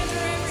surrender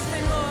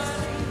everything, Lord.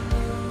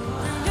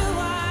 New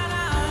wine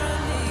out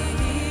of me.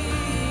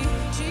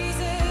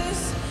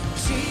 Jesus,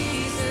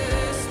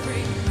 Jesus,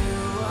 bring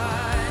new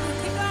wine.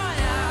 Keep on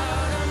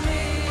out of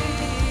me.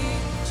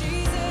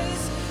 Jesus,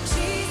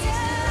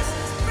 Jesus,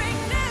 bring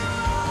new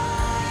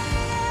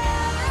wine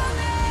out of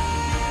me.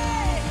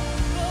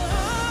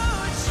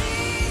 Oh,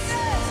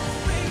 Jesus,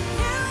 bring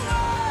new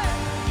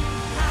wine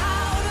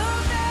out of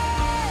me.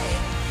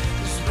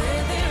 'Cause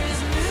where there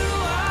is new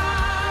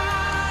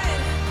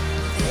wine,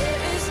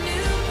 there is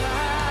new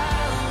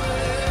power.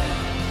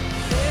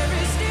 There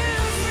is new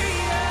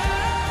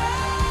freedom,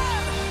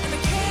 and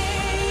the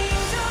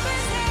kingdom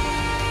is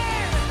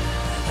here.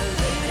 I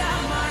lay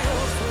down my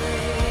old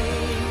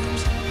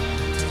frames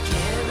to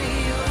carry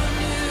your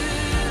new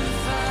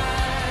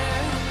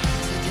fire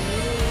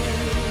today.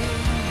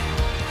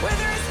 Where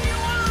there is new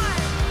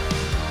wine,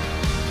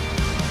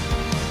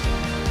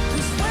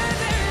 'cause where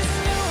there is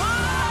new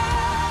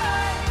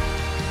wine,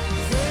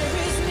 there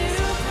is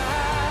new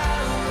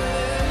power.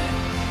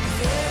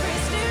 There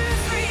is new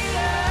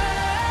freedom,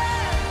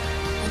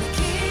 and the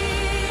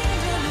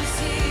kingdom is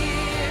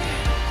here.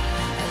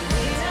 I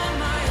lay down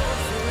my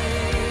old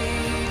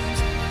frames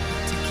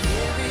to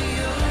carry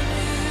your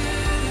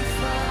new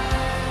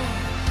fire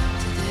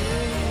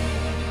today.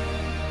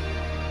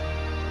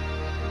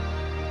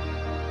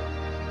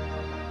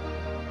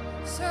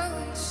 So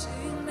we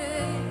sing,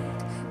 make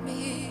me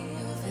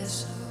your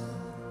vessel,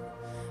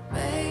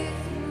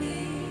 make me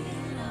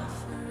an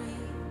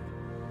offering.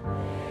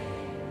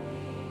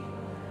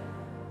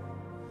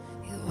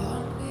 You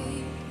want me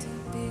to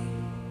be.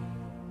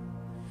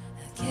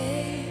 I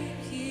came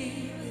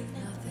here with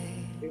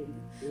nothing,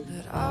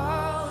 but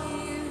all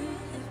you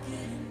have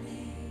given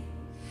me.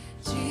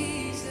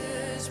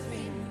 Jesus,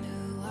 bring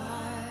new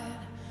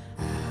wine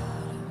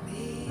out of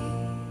me.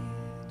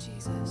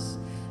 Jesus,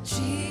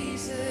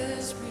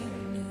 Jesus, bring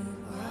new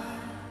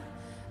wine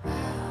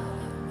out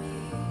of me.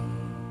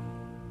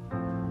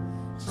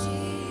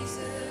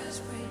 Jesus,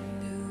 bring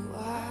new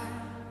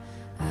wine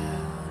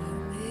out of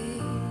me.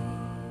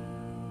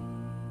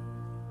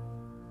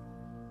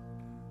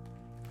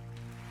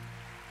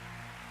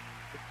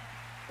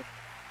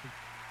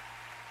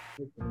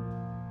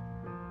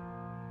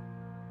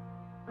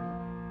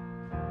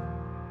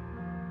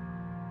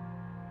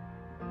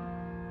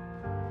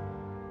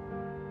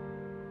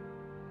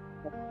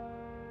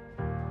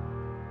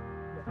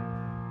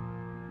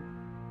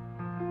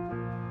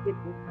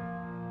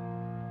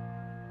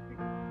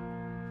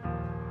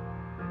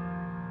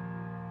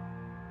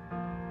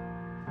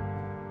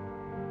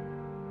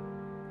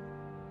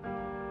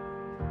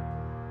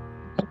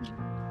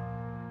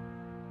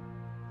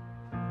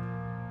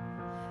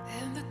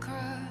 And the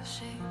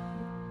crushing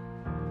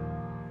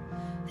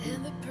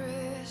and the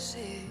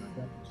pressing,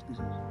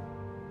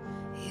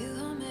 you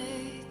are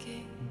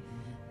making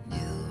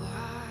new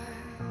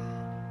wine.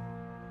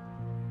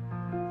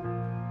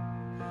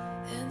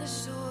 And the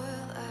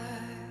soil I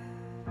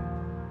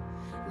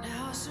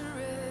now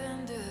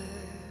surrender,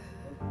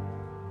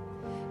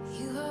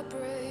 you are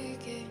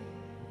breaking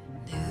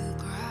new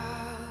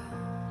ground.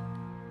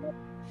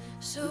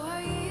 So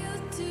I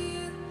yield to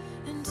you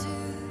into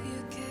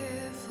your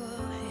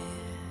careful hand.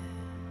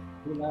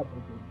 When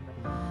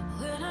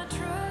I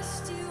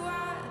trust you,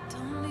 I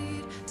don't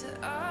need to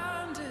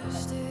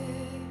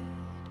understand.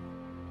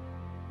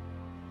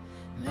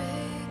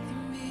 Make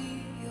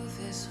me your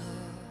vessel,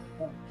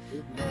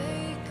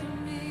 make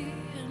me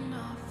an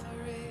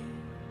offering,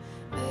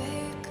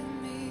 make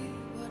me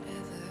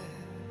whatever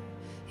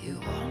you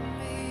want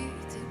me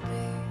to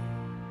be.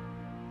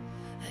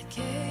 I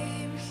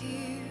came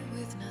here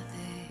with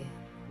nothing,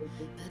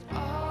 but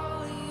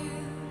all you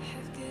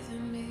have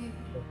given me.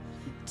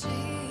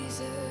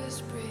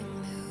 Jesus, bring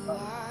new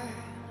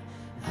wine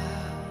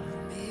out of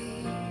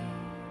me.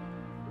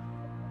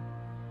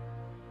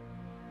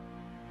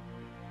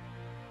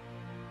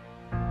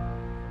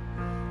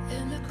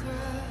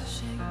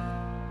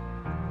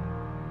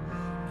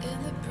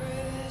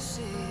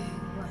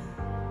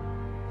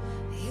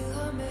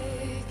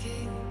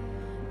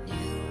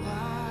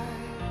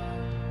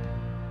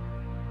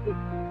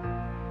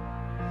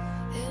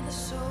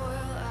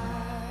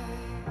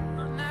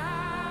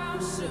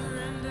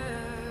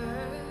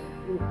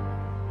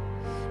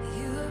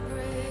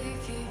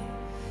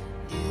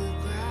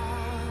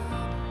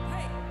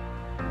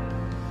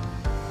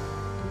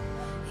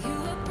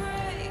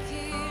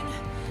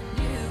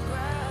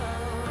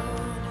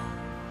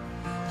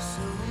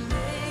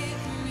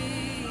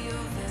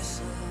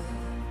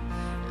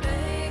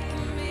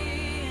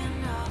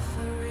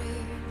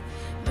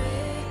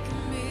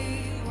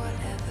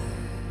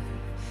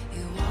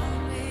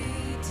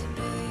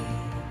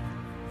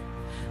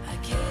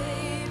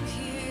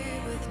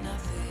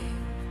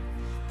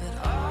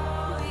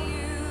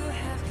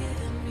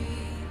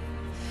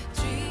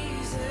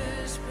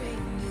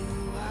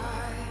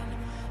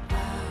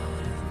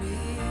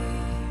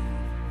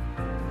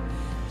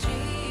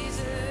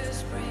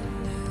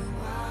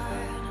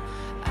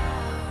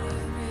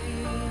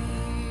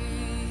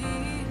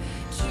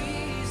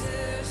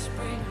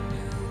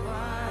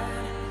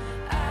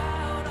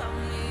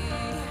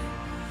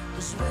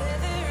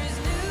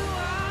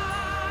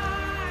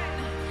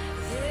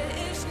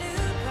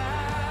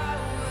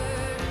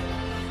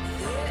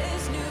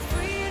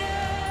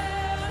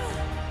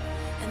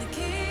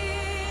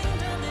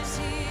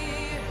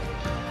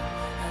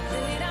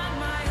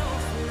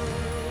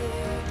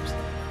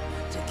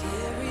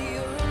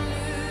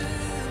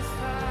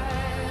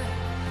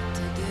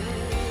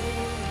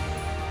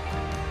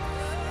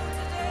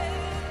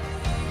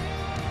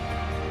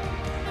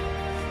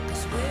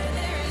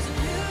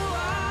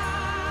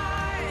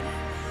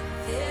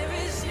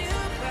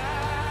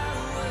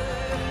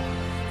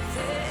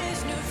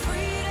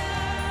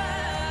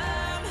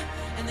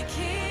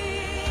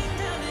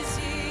 kingdom is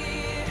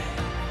here.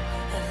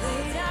 I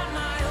laid out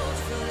my old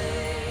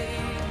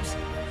flames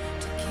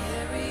to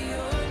carry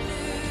your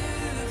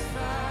new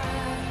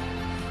fire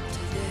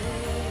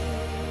today.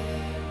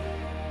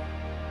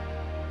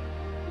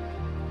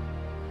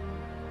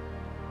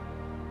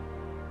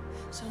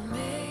 So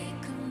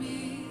make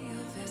me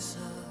a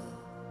vessel,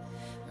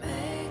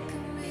 make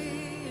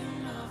me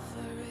an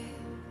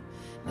offering,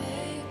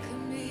 make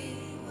me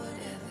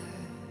whatever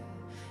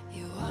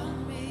you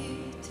want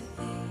me to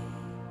be.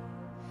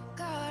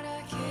 God,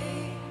 I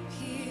came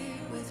here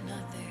with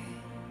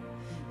nothing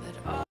but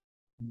all.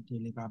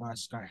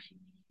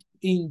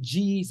 In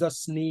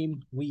Jesus'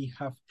 name we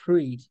have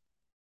prayed.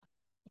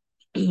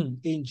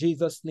 In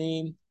Jesus'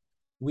 name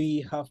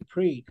we have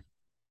prayed.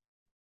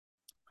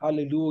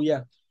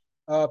 Hallelujah.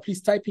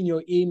 Please type in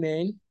your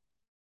amen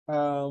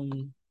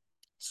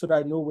so that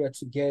I know we're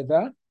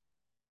together.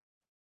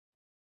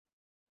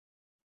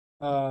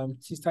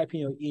 Please type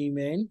in your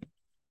amen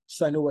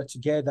so I know we're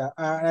together.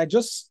 And I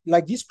just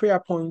like this prayer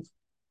point,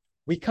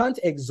 we can't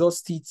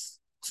exhaust it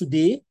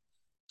today,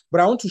 but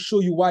I want to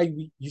show you why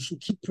you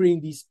should keep praying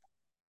this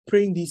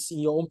in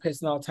your own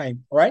personal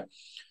time. All right.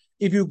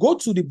 If you go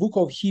to the book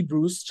of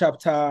Hebrews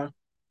chapter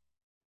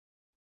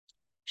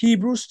 3,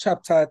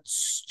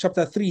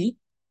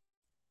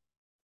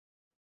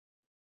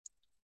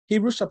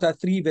 Hebrews chapter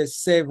 3 verse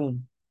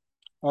 7.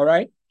 All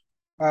right.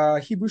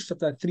 Hebrews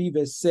chapter 3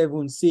 verse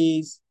 7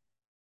 says,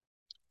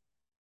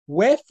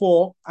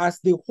 wherefore, as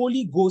the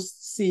Holy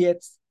Ghost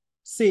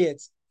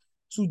saith,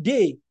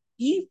 today,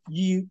 if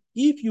you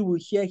will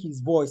hear his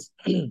voice,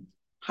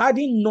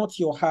 harden not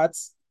your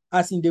hearts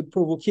as in the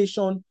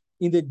provocation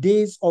in the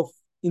day of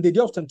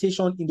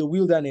temptation in the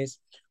wilderness,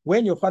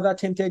 when your father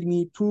tempted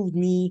me, proved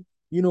me,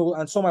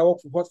 and saw my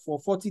work for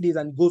 40 days,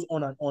 and it goes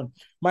on and on.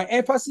 My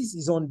emphasis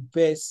is on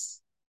verse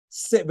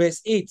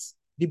 8,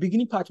 the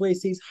beginning part where it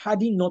says,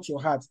 harden not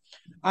your heart.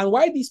 And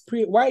why this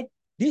prayer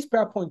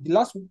point, the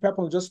last prayer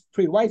point just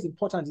pray, why it's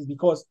important is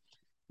because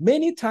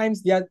many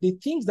times the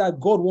things that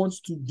God wants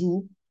to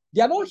do,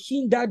 they are not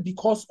hindered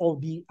because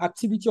of the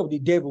activity of the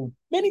devil.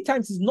 Many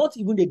times it's not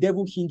even the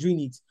devil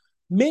hindering it.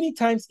 Many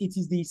times it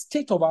is the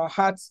state of our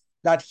hearts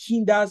that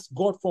hinders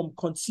God from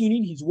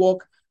continuing his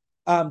work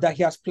that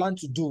he has planned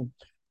to do.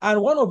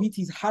 And one of it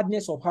is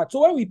hardness of heart.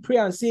 So when we pray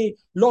and say,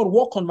 Lord,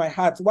 work on my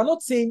heart, we're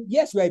not saying,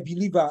 yes, you're a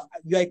believer,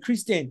 you're a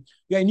Christian,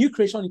 you're a new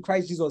creation in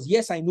Christ Jesus.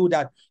 Yes, I know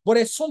that. But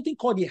there's something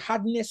called the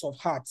hardness of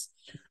heart.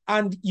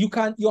 And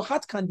your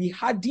heart can be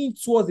hardened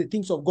towards the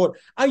things of God.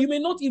 And you may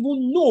not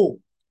even know.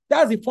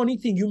 That's the funny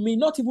thing. You may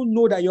not even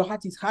know that your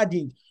heart is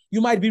hardened.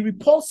 You might be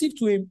repulsive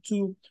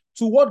to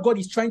what God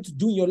is trying to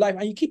do in your life,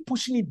 and you keep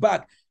pushing it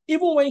back.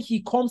 Even when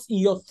he comes in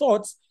your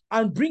thoughts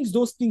and brings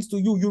those things to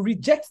you, you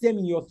reject them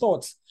in your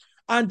thoughts.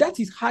 And that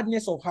is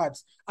hardness of heart.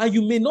 And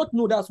you may not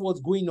know that's what's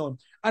going on.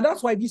 And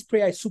that's why this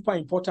prayer is super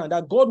important,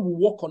 that God will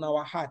work on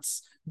our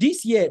hearts.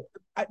 This year,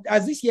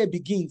 as this year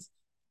begins,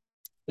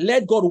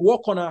 let God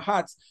work on our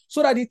hearts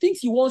so that the things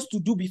he wants to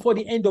do before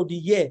the end of the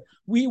year,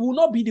 we will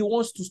not be the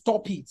ones to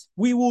stop it.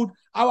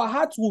 Our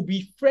hearts will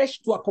be fresh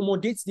to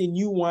accommodate the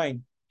new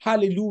wine.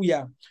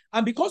 Hallelujah.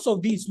 And because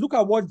of this, look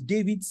at what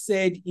David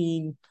said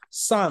in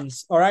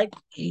Psalms, all right?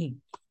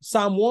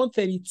 Psalm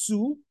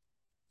 132,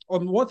 or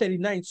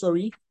 139,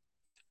 sorry.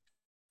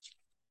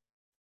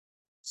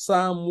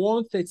 Psalm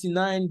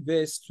 139,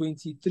 verse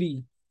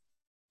 23.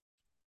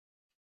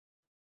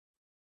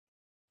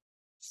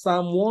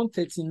 Psalm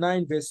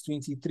 139, verse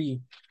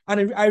 23.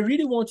 And I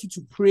really want you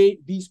to pray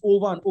this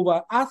over and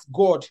over. Ask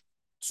God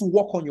to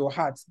work on your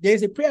heart.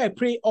 There's a prayer I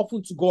pray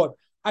often to God.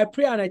 I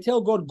pray and I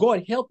tell God,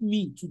 God, help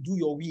me to do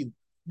your will.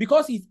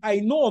 Because I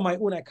know on my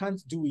own I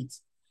can't do it.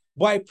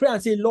 But I pray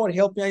and say, Lord,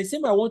 help me. And the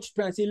same I want to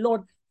pray and say,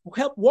 Lord,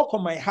 help work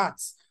on my heart.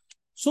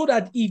 So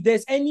that if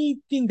there's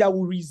anything that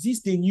will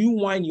resist the new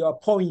wine you are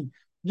pouring,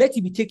 let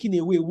it be taken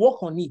away.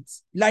 Work on it.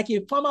 Like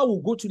a farmer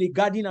will go to the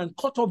garden and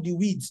cut off the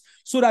weeds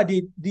so that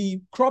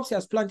the crops he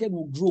has planted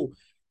will grow.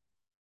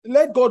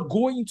 Let God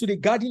go into the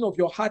garden of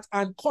your heart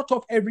and cut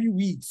off every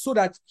weed so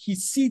that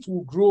his seed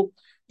will grow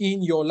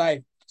in your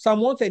life. Psalm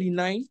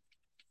 139,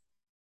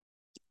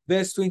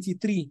 verse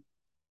 22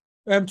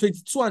 and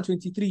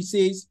 23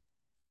 says,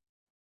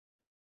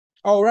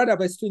 or rather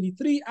verse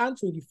 23 and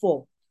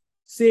 24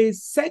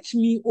 says, search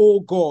me, O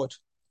God,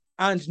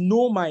 and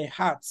know my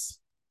heart.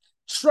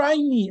 Try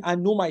me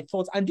and know my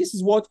thoughts. And this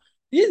is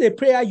a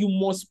prayer you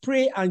must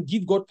pray and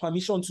give God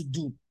permission to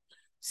do.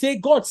 Say,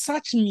 God,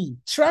 search me,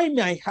 try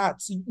my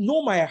heart,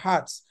 know my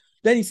heart.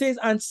 Then he says,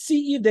 and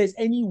see if there's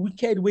any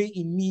wicked way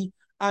in me,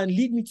 and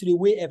lead me to the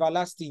way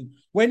everlasting.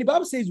 When the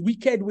Bible says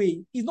wicked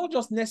way, it's not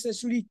just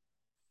necessarily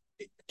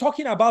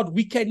talking about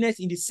wickedness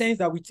in the sense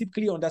that we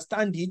typically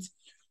understand it.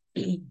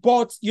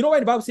 But you know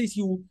when the Bible says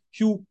you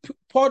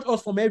purge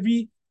us from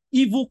every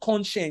evil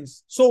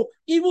conscience. So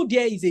evil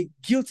there is a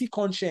guilty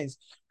conscience.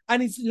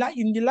 And it's like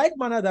in the like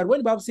manner that when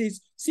the Bible says,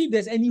 see if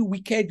there's any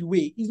wicked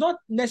way, it's not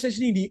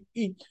necessarily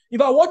in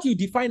fact, what you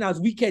define as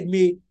wicked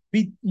may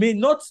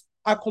not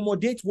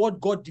accommodate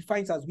what God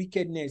defines as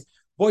wickedness.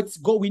 But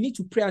God, we need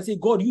to pray and say,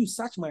 God, you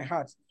search my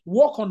heart,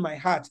 work on my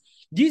heart.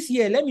 This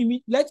year, let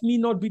me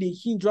not be the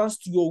hindrance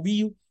to your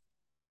will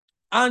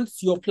and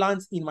to your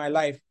plans in my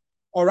life.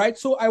 All right.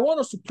 So I want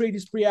us to pray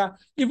this prayer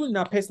even in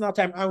our personal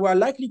time. And we're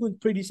likely going to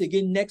pray this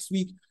again next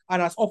week.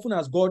 And as often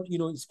as God,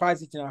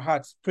 inspires it in our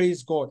hearts.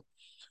 Praise God.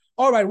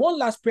 All right. One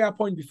last prayer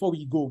point before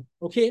we go.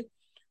 Okay.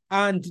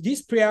 And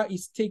this prayer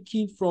is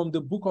taken from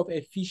the book of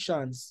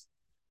Ephesians.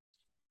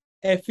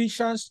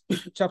 Ephesians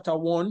chapter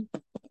 1.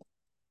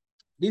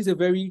 This is a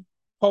very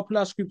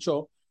popular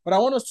scripture, but I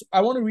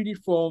want to read it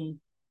from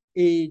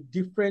a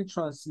different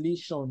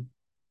translation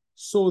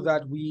so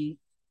that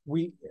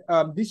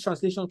this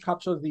translation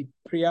captures the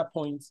prayer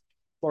points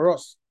for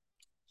us.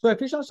 So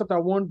Ephesians chapter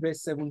 1,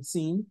 verse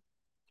 17.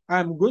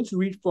 I'm going to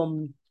read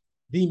from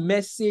the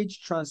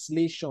Message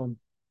translation.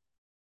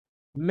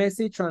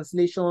 Message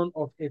translation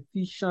of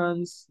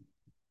Ephesians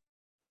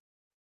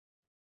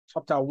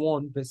chapter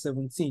 1, verse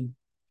 17.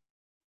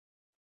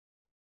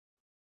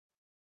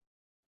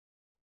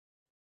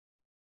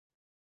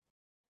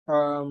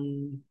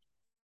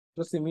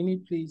 Just a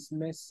minute, please.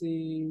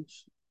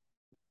 Message.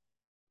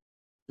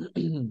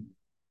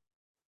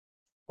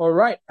 All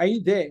right, are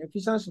you there?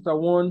 Ephesians chapter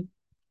 1,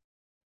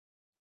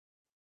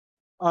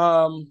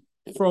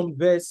 from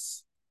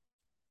verse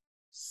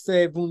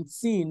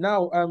 17.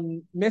 Now,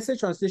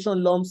 Message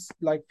translation lumps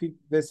like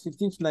verse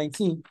 15 to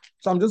 19.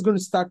 So I'm just going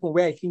to start from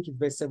where I think it's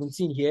verse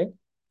 17 here.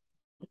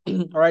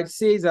 All right, it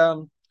says,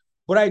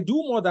 but I do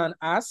more than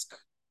ask.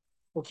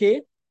 Okay.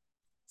 It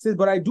says,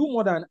 but I do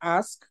more than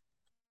ask.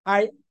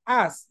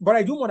 But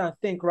I do more than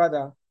think,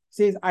 rather. It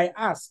says, I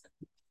ask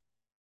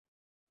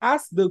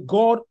the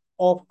God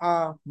of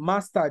our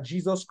Master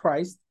Jesus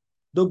Christ,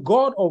 the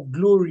God of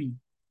glory,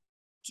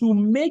 to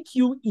make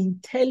you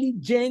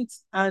intelligent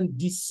and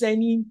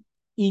discerning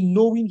in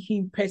knowing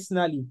him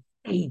personally.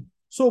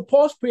 So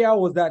Paul's prayer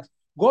was that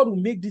God will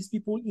make these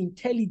people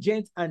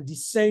intelligent and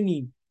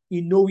discerning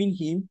in knowing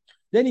him.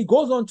 Then he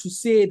goes on to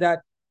say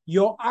that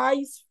your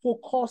eyes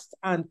focused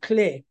and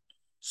clear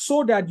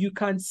so that you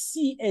can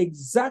see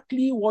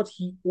exactly what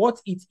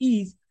it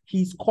is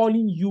he's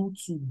calling you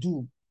to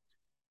do.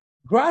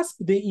 Grasp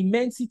the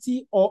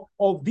immensity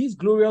of this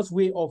glorious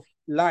way of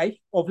life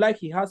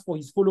he has for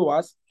his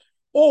followers.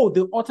 Oh,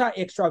 the utter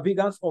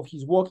extravagance of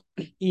his work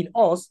in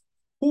us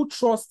who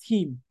trust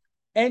him.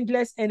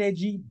 Endless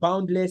energy,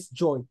 boundless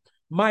joy.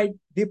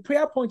 The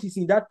prayer point is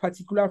in that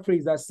particular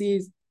phrase that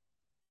says,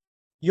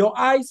 your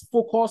eyes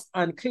focused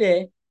and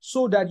clear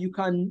so that you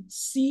can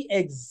see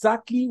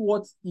exactly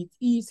what it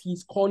is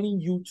he's calling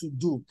you to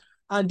do.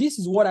 And this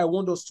is what I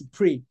want us to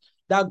pray,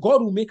 that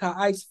God will make our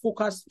eyes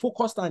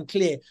focused and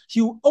clear.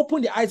 He will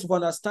open the eyes of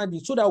understanding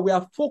so that we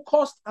are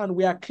focused and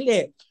we are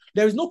clear.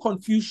 There is no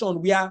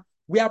confusion. We are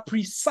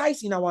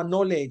precise in our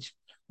knowledge.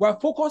 We are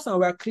focused and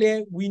we are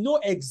clear. We know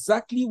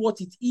exactly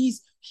what it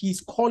is he's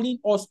calling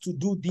us to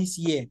do this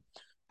year.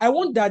 I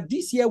want that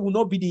this year will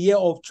not be the year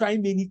of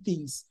trying many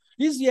things.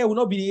 This year will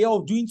not be the year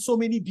of doing so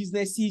many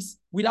businesses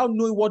without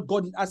knowing what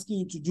God is asking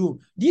you to do.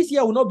 This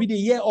year will not be the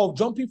year of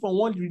jumping from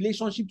one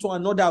relationship to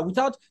another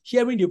without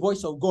hearing the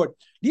voice of God.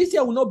 This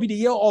year will not be the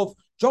year of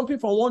jumping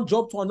from one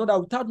job to another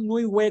without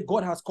knowing where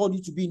God has called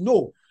you to be.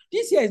 No,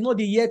 this year is not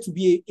the year to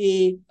be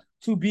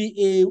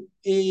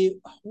a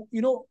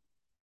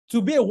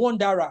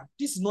wanderer.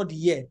 This is not the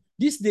year.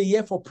 This is the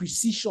year for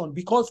precision,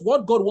 because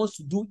what God wants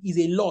to do is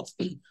a lot.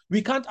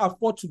 We can't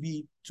afford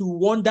to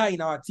wander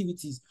in our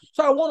activities.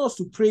 So I want us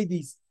to pray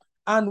this.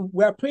 And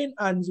we're praying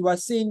and we're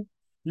saying,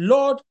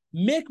 Lord,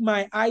 make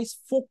my eyes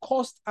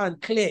focused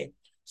and clear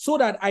so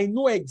that I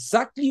know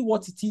exactly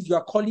what it is you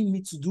are calling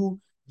me to do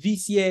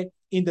this year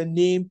in the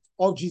name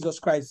of Jesus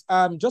Christ.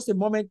 Just a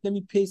moment, let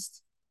me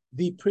paste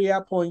the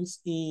prayer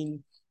points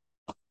in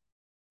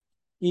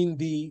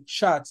the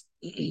chat.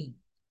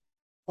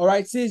 All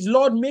right, it says,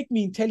 Lord, make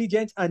me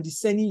intelligent and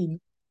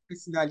discerning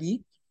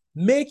personally.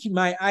 Make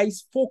my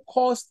eyes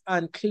focused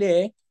and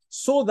clear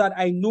so that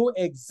I know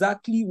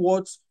exactly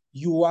what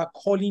you are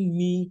calling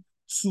me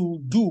to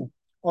do.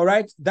 All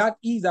right, that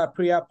is our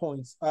prayer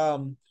points.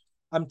 I'm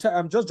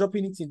just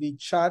dropping it in the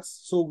chat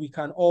so we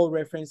can all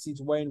reference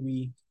it when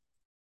we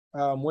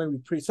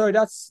pray. Sorry,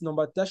 that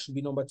should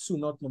be number 2,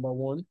 not number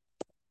 1.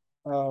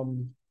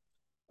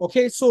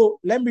 Okay, so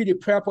let me read the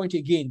prayer point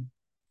again.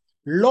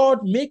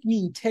 Lord, make me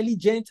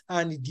intelligent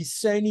and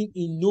discerning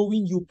in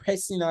knowing you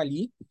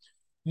personally.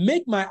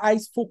 Make my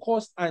eyes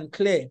focused and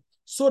clear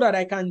so that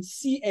I can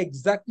see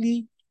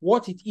exactly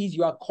what it is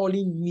you are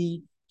calling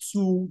me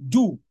to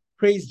do.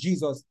 Praise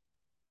Jesus.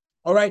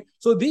 All right.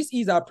 So this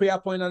is our prayer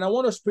point, and I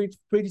want to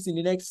pray this in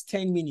the next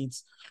 10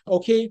 minutes.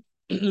 Okay.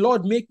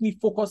 Lord, make me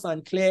focused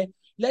and clear.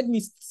 Let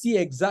me see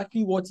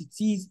exactly what it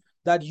is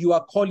that you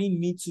are calling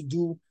me to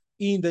do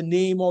in the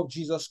name of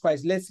Jesus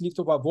Christ. Let's lift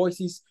up our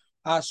voices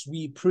as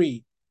we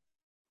pray.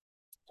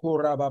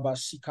 Lord,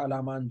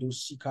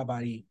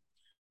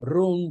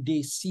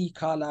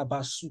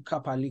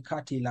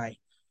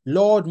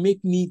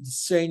 make me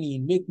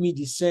discerning, make me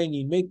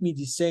discerning, make me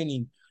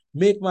discerning.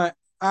 Make my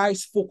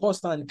eyes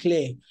focused and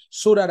clear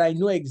so that I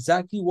know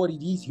exactly what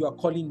it is you are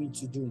calling me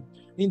to do.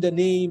 In the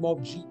name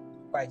of Jesus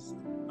Christ.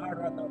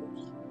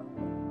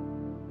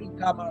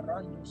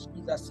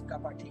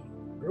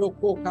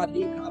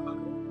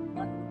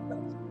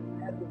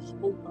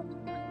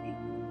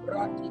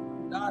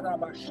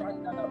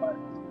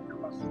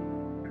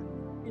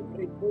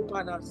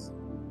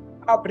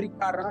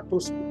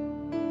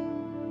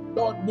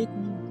 Lord, make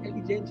me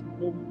intelligent in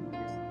knowing you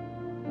personally.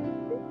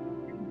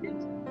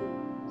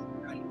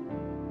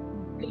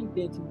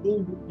 Intelligent in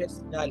knowing you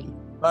personally.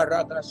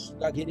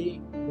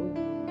 Maragashagere,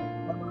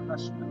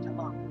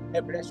 Maragashagaba,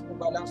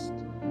 Ebreskobalas,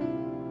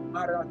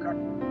 Marakat,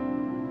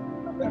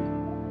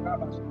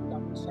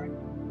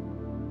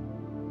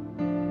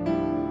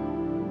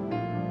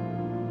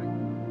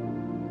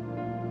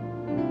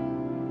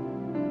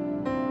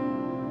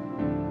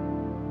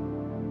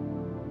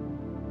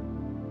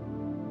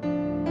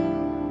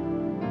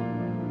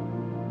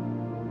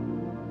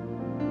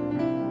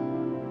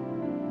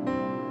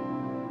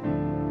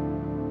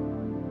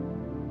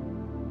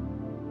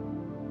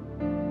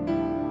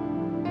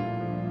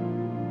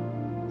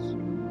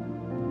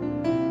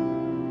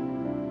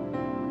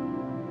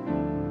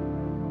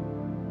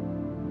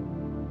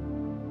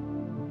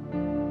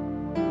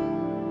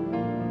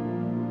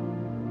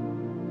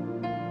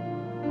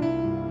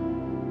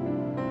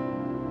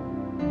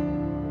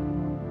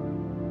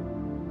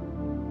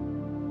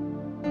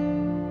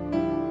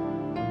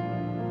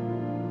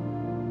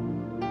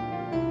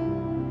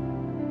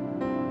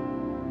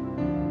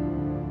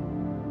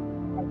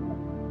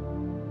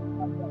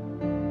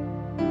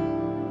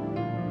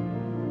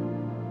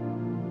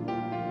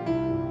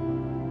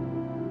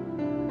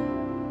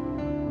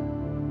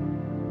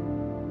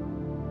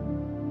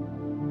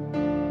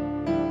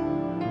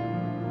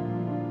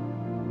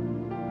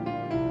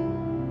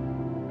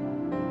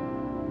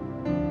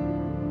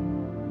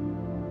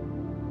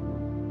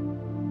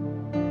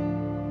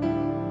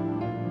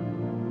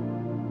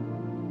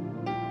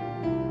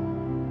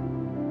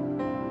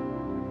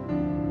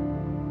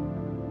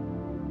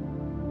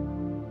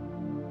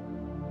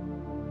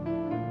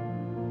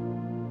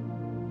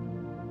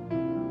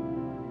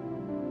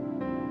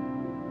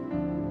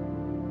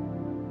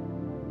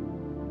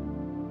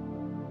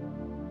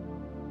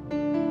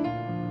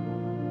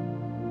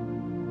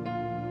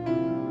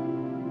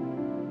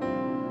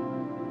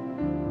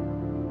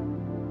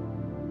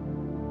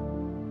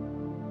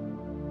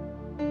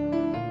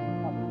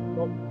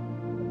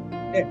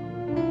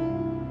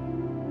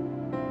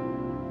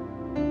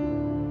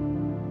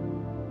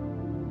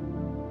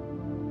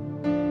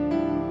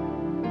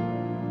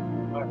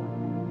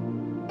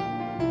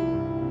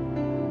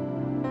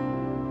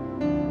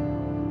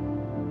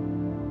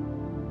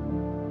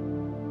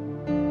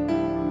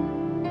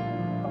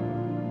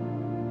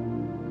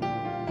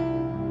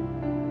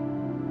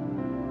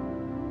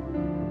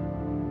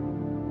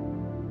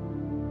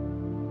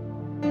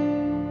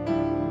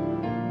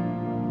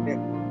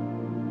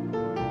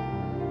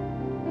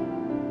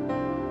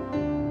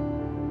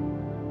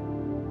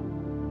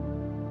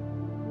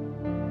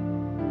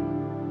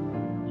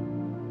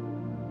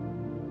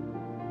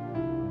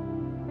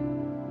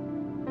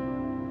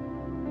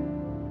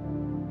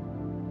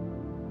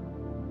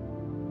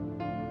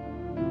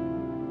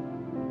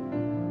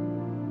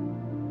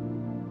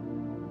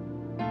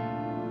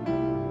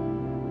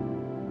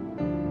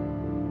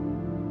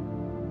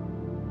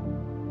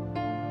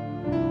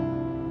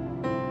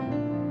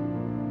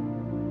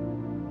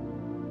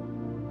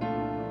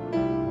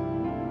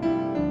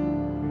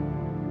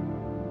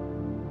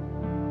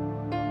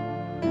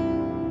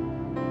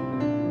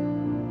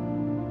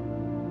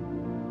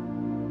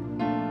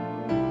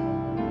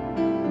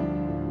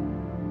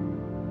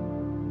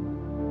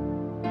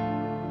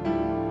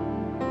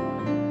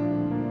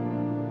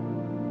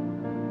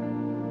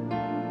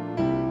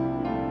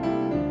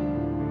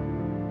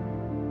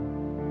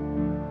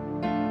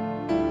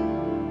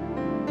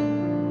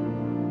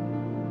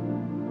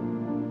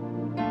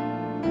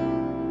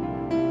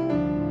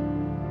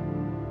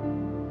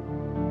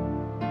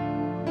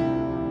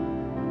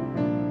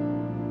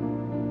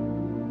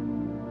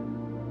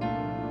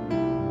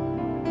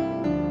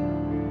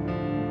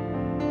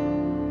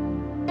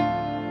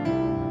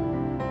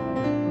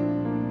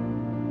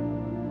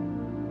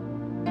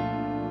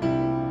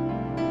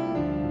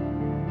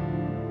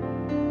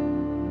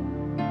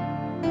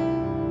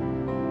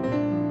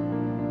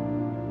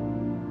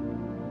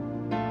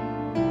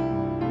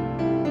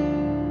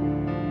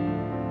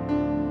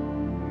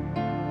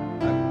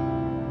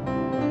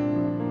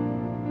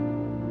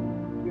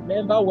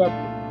 Remember, we're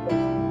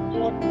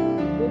God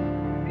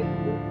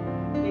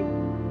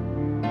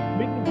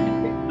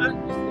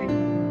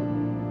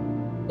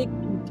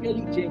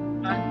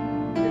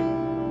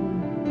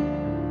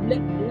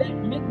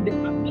make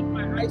intelligent and make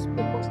my eyes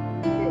focused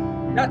and clear.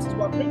 That is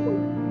what brings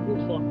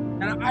motion.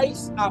 And our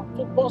eyes are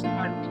focused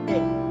and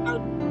clear.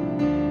 And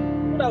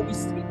so that we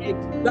see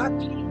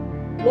exactly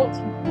what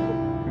you do.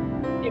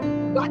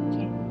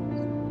 Exactly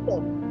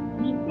what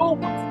we know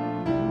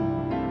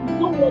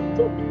what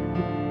job to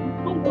do. We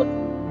know what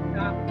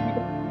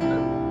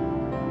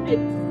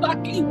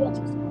exactly what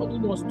He's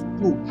calling us to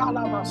do.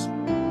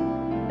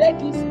 Let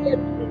this year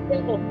be a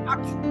year of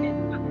action,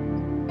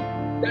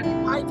 that the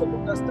eyes of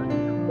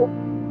understanding are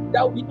open,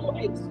 that we know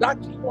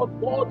exactly what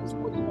God is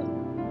calling us to do.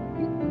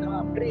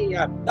 Our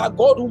prayer that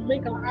God will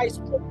make our eyes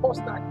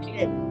focused and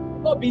clear,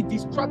 not be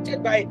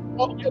distracted by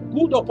a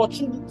good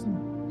opportunity.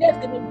 Yes,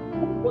 they may be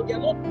good, but they are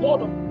not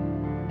God.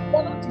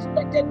 We're not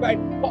distracted by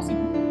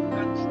possibilities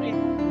and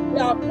trends. We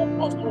are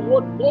focused on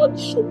what God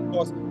is showing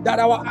us, that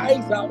our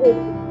eyes are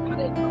open. Our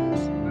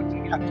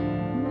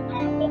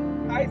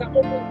eyes are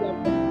open, they are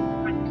focused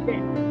and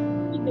clear.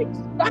 In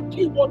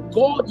exactly what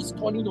God is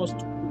calling us to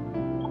do.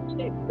 In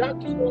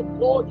exactly what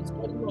God is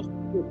calling us to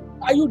do.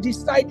 Are you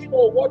deciding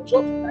on what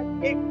job should I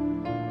take?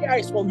 Prayer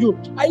is for you.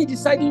 Are you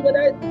deciding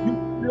whether you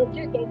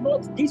relocate or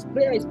not? This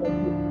prayer is for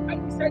you. Are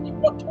you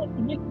deciding what choice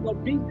to make in your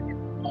business?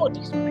 Oh,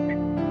 this prayer is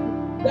for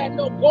you. That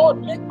Lord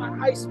God, make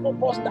my eyes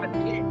focused and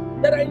clear.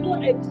 That I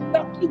know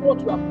exactly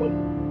what you are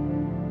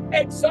calling me,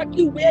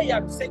 exactly where you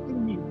are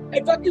sending me,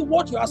 exactly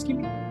what you're asking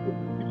me to do.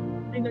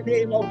 In the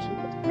name of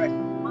Jesus Christ.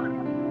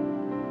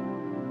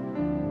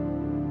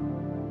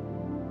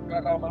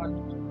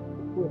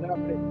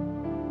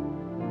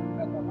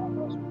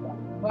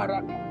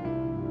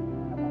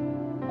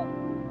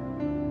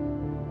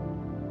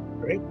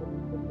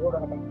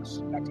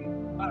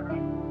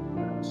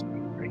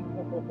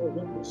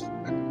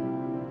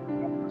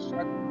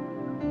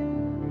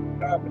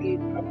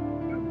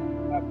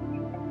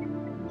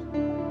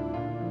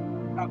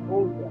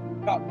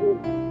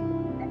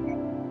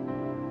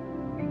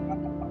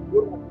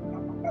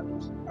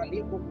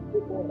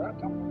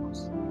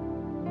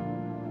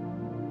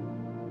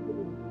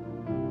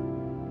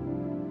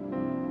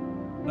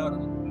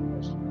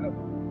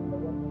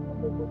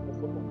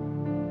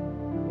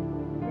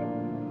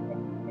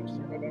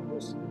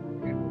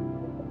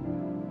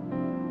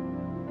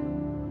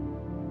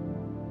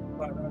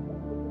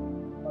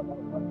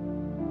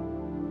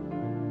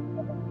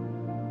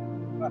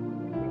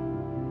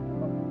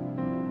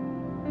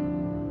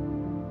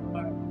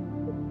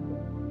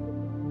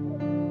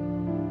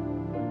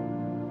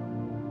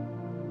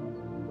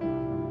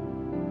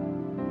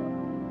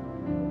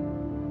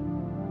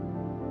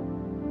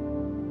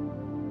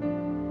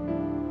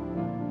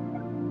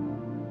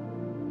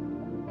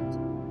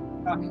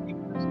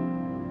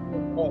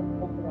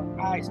 Open our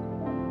eyes.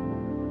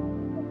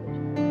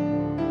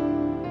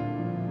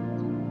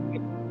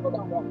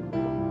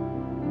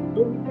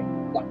 Knowing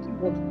exactly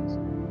what it is.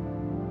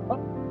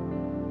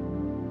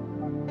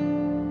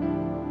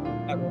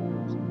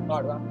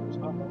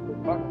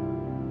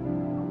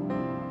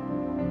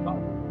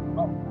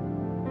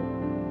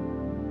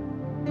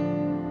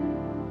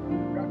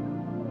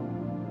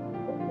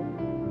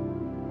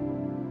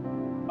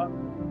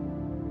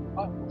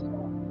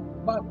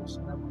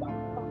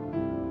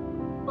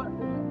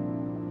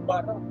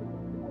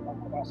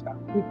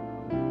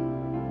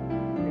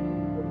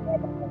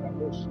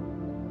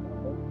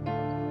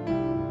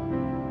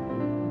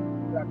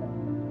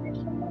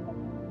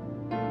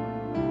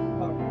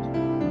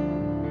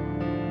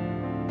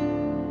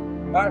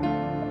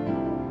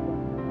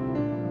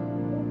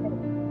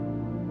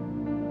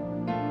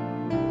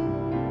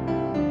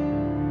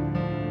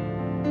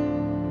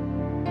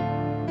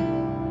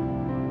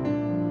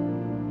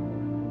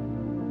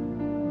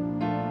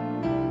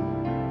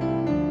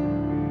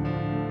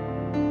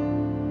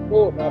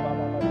 Oh,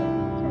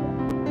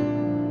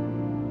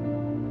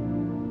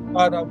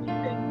 Father, we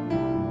thank you.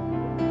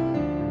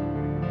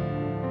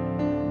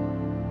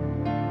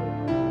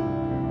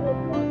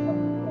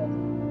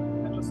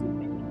 Let us say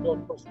thank you, God,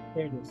 because you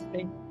heard us.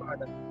 Thank you,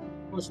 Father,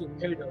 because you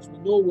heard us. We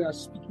know we are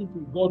speaking to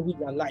God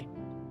with our life.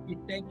 We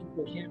thank you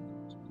for hearing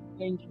us. We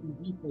thank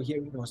you for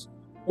hearing us.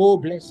 Oh,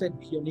 blessed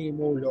be your name,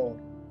 oh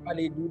Lord.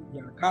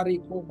 Hallelujah.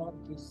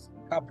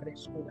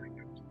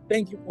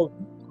 Thank you for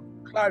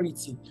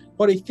clarity,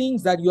 for the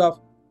things that you have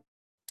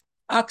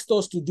asked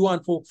us to do,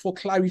 and for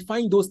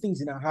clarifying those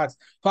things in our hearts.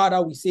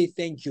 Father, we say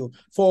thank you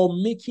for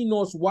making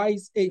us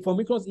wise, for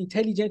making us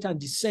intelligent and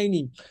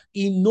discerning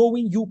in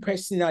knowing you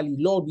personally.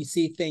 Lord, we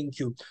say thank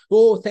you.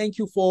 Oh, thank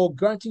you for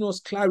granting us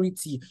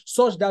clarity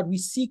such that we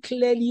see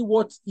clearly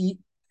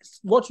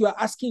what you are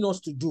asking us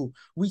to do.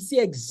 We see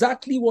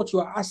exactly what you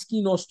are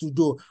asking us to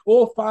do.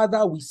 Oh,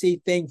 Father, we say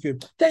thank you.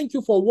 Thank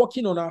you for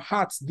working on our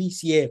hearts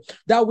this year,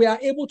 that we are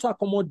able to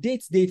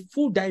accommodate the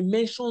full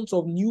dimensions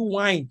of new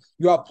wine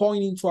you are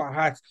pouring into our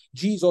hearts.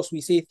 Jesus,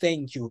 we say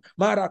thank you.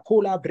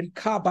 Marakola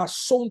brikaba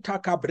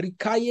sontaka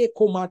brikaye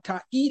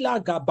komata ila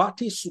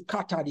gabate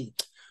sukatari.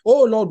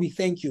 Oh Lord, we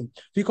thank you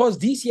because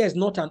this year is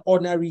not an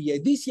ordinary year.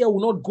 This year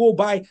will not go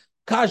by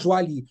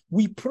casually.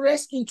 We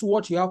press into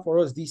what you have for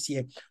us this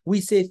year.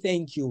 We say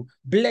thank you.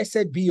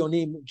 Blessed be your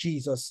name,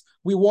 Jesus.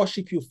 We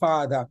worship you,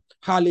 Father.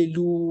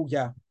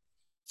 Hallelujah.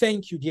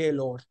 Thank you, dear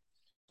Lord.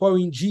 For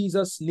in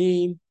Jesus'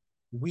 name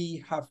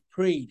we have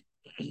prayed.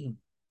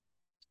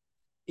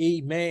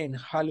 Amen.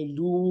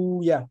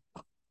 Hallelujah.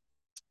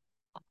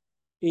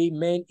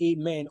 Amen.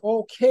 Amen.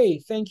 Okay.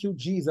 Thank you,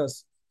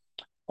 Jesus.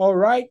 All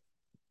right.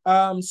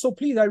 So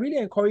please, I really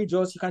encourage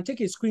us. You can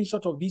take a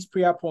screenshot of these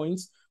prayer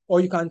points,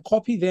 or you can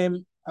copy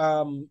them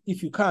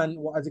if you can,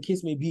 or as the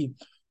case may be.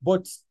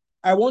 But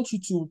I want you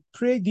to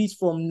pray this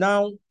from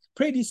now,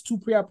 pray these 2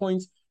 prayer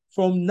points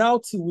from now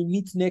till we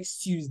meet next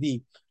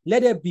Tuesday.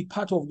 Let it be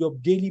part of your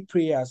daily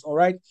prayers. All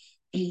right.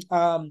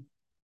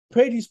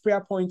 Pray these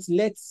prayer points.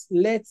 Let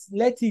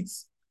it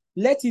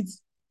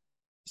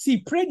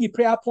see, pray the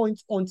prayer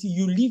points until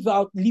you leave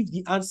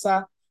the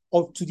answer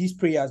to these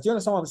prayers. Do you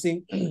understand what I'm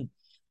saying?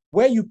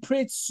 Where you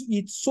pray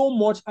it so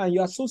much and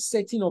you are so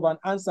certain of an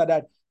answer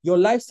that your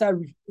lifestyle,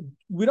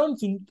 we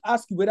don't need to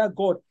ask you whether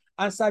God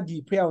answered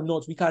the prayer or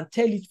not. We can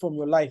tell it from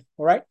your life.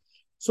 All right.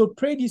 So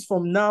pray this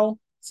from now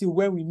till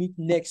when we meet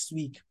next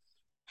week.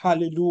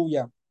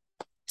 Hallelujah.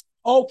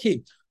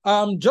 Okay.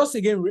 Just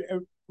again,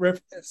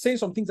 saying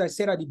some things I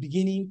said at the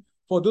beginning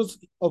for those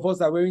of us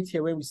that weren't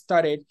here when we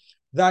started,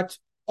 that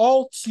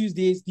all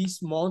Tuesdays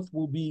this month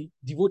will be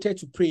devoted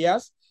to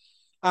prayers.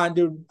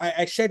 And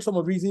I shared some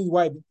of the reasons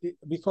why,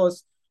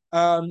 because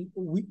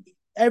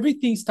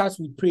everything starts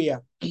with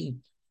prayer.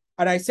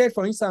 And I said,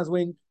 for instance,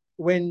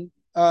 when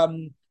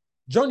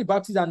John the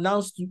Baptist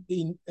announced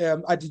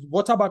at the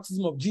water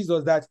baptism of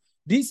Jesus that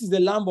this is the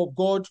Lamb of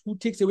God who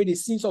takes away the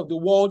sins of the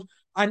world,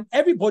 and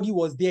everybody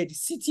was there. The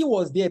city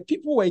was there.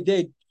 People were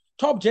there.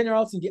 Top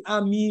generals in the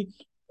army,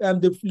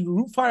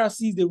 the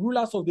Pharisees, the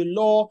rulers of the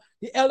law,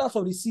 the elders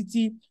of the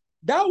city.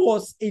 That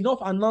was enough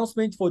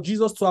announcement for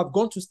Jesus to have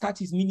gone to start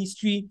his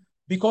ministry,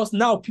 because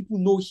now people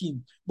know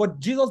him. But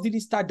Jesus didn't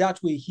start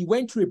that way. He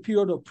went through a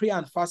period of prayer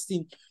and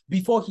fasting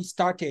before he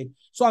started.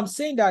 So I'm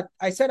saying that,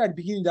 I said at the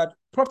beginning that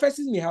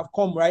prophecies may have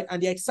come, right?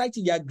 And they're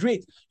exciting, they're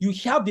great. You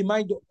have the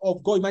mind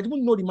of God. You might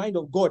even know the mind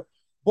of God.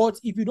 But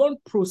if you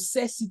don't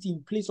process it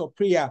in place of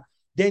prayer,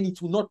 then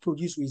it will not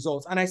produce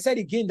results. And I said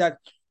again that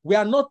we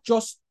are not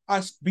just,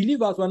 as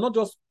believers, we are not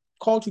just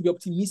called to be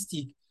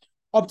optimistic.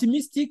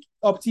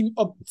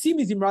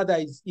 Optimism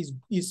rather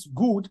is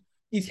good,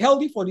 is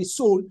healthy for the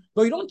soul,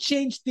 but you don't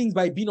change things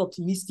by being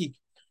optimistic.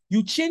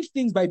 You change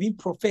things by being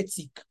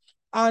prophetic.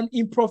 And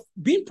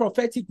being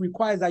prophetic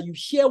requires that you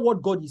hear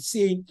what God is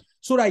saying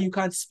so that you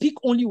can speak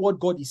only what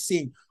God is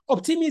saying.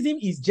 Optimism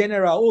is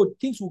general. Oh,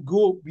 things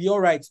will be all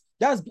right.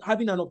 That's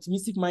having an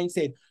optimistic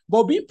mindset.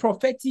 But being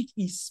prophetic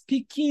is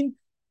speaking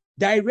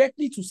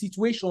directly to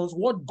situations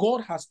what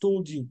God has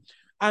told you.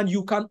 And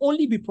you can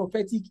only be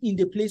prophetic in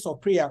the place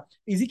of prayer.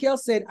 Ezekiel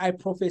said, I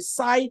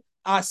prophesy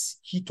as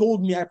he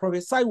told me. I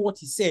prophesy what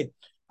he said.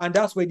 And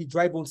that's where the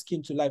dry bones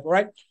came to life. All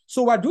right.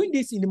 So we're doing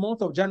this in the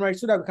month of January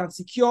so that we can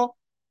secure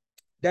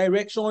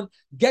direction,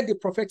 get the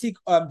prophetic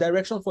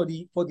direction for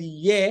the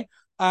year,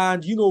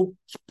 and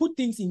put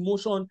things in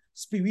motion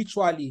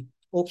spiritually.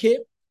 Okay.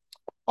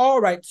 All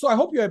right. So I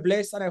hope you are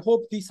blessed, and I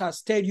hope this has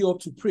stirred you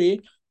up to pray.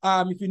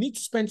 If you need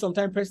to spend some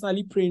time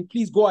personally praying,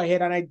 please go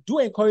ahead. And I do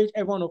encourage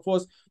every one of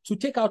us to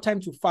take our time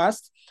to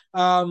fast.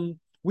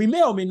 We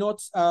may or may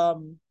not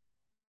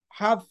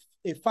have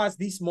a fast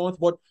this month,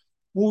 but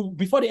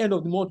before the end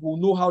of the month, we'll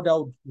know how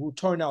that will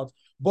turn out.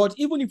 But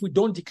even if we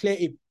don't declare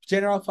a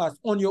general fast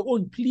on your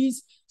own,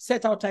 please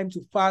set out time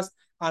to fast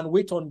and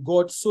wait on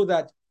God so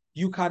that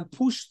you can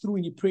push through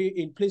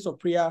in place of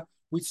prayer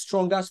with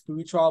stronger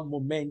spiritual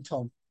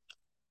momentum.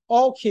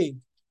 Okay.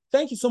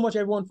 Thank you so much,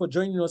 everyone, for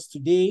joining us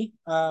today.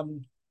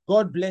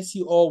 God bless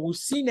you all. We'll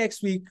see you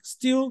next week.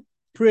 Still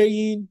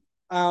praying.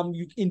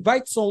 You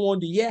invite someone.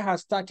 The year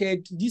has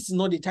started. This is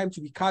not the time to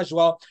be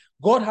casual.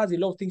 God has a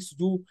lot of things to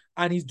do,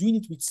 and he's doing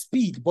it with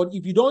speed. But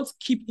if you don't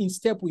keep in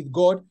step with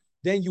God,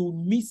 then you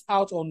will miss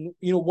out on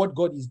what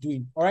God is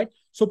doing. All right.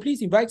 So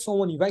please invite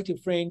someone, invite a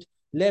friend.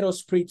 Let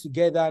us pray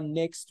together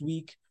next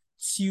week,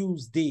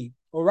 Tuesday.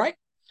 All right.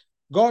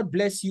 God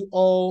bless you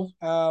all.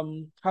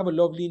 Have a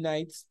lovely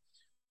night.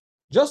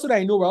 Just so that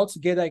I know we're all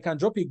together, I can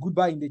drop a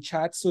goodbye in the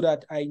chat so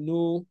that I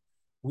know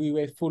we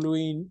were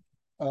following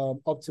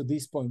up to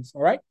this point.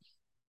 All right.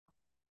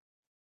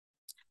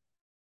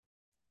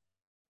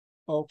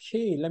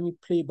 Okay, let me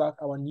play back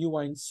our New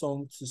Wine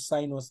song to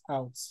sign us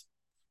out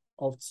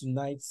of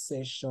tonight's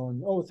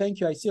session. Oh, thank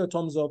you. I see your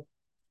thumbs up,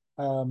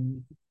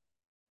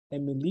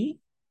 Emily.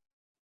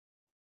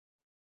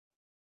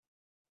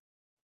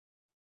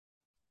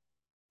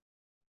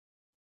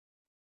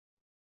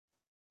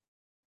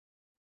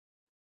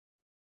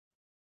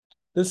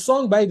 The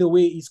song, by the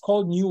way, is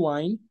called New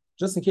Wine,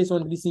 just in case you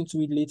want to listen to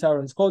it later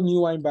on. It's called New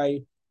Wine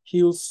by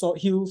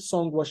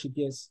Hillsong Worship,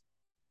 yes.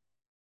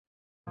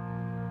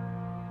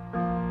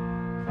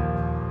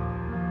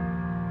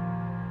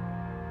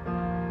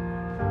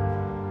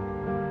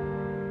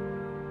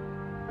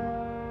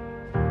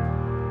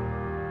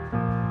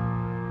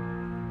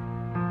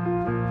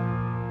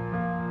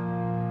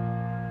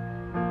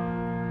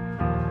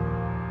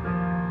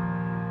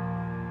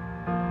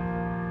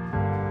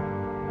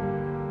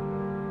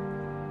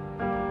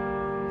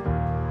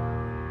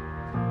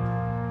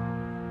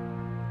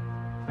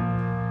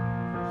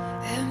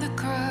 And the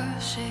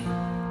crushing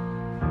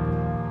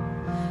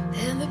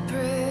and the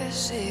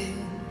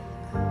pressing,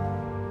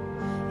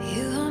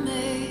 you are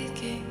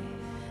making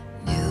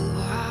new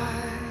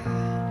wine.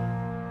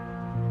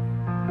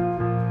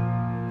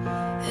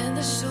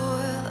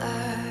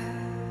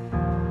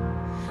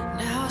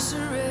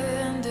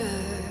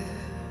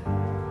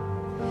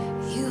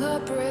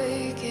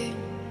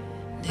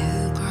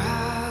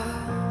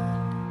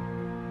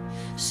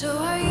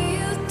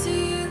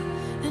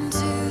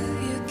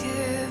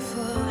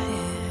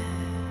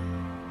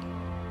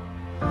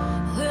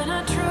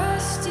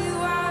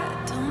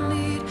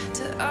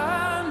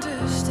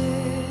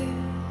 trusted.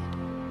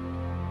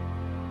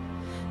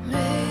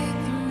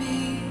 Make me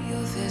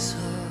your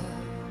vessel.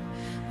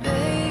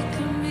 Make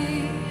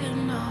me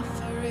an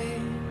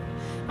offering.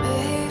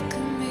 Make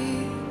me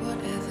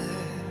whatever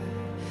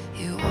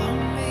you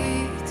want me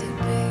to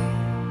be.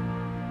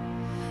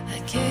 I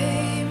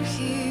came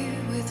here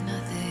with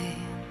nothing,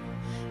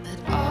 but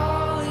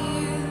all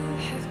you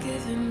have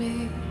given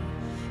me.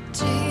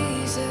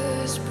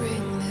 Jesus,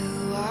 bring new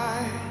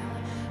wine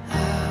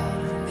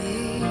out of me.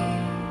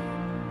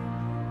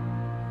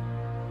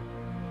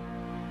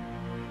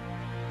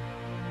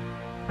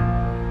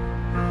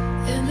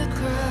 In the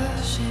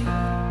crushing,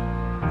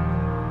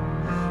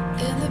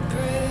 in the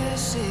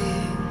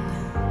pressing,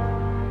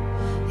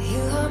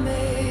 you are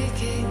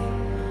making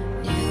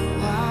new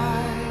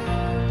wine.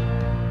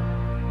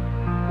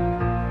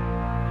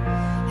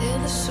 In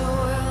the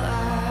soil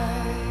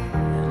I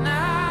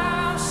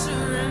now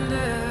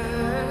surrender.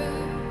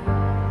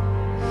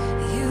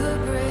 You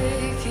are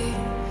breaking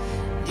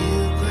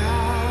new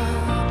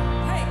ground.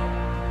 Hey.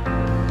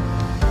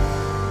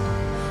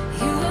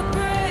 You are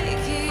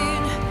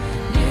breaking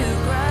new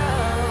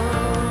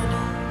ground.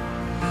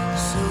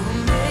 So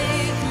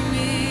make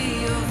me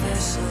your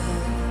vessel.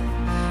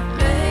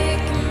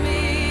 Make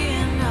me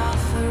an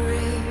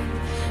offering.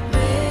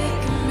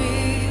 Make me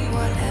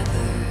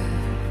whatever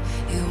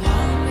you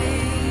want me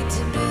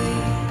to be.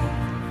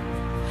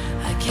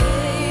 I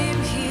came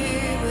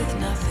here with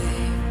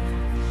nothing,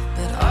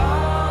 but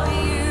all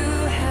you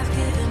have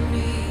given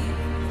me.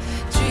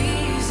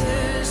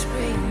 Jesus,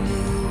 bring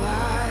new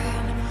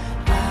wine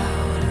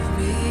out of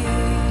me.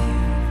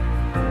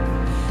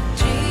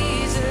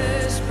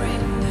 Jesus,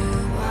 bring new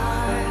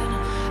wine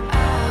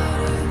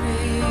out of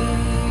me.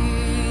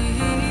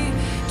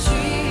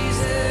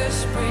 Jesus,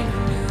 bring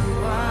new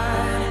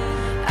wine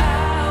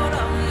out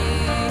of me.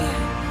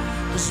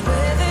 'Cause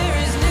where there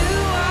is new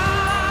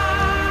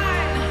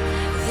wine,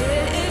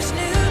 there is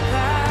new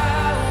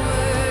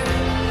power,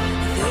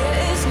 there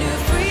is new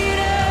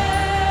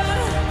freedom,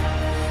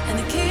 and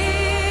the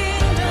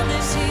kingdom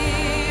is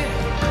here.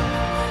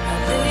 I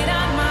lay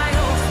down my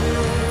old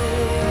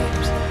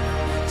flames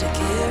to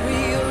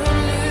carry your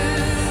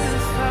new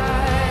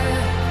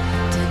fire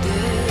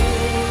today.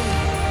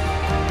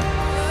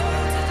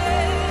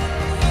 Today.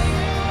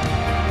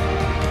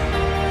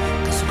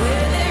 'Cause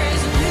where there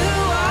is new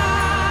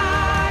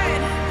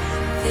wine,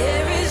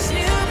 there is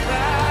new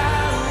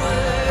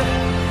power,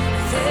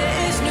 there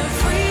is new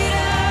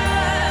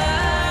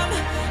freedom,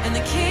 and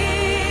the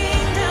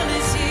kingdom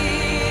is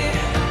here.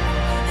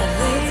 I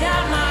lay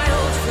down my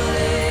old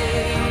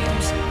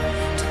flames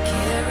to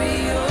carry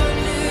your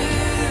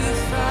new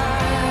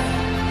fire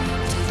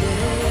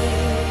today.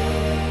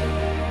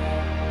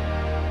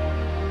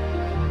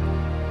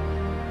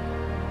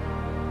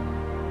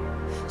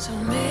 So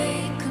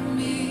make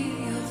me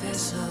your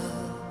vessel.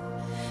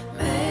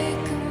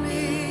 Make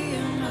me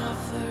an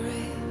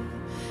offering.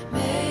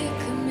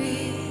 Make me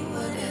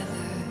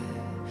whatever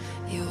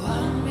you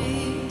want me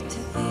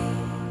to be.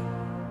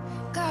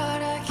 God,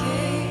 I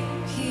came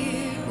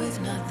here with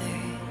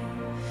nothing,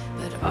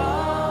 but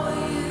all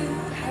you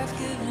have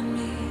given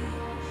me.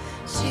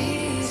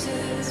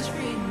 Jesus,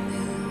 bring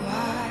new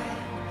wine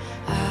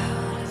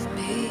out of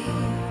me.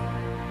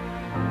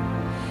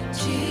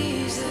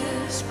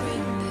 Jesus,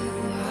 bring new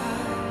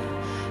wine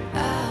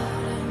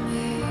out of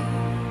me.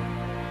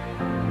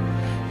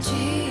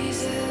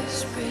 Jesus,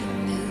 bring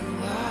new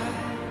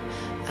wine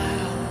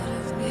out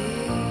of me.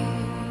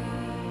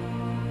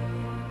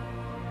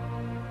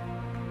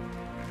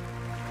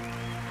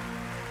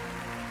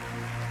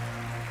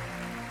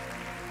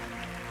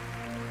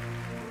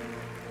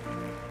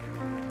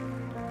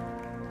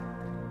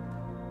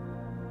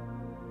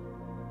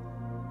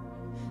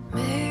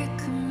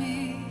 Make me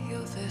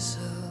your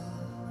vessel.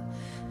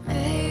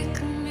 Make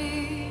me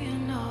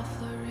an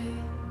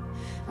offering.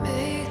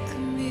 Make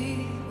me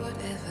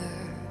whatever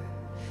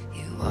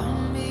you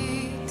want me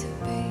to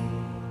be.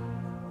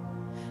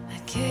 I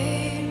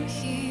came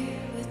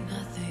here with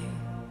nothing,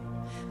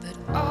 but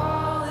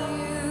all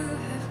you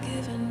have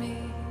given me.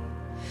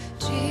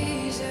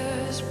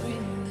 Jesus,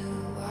 bring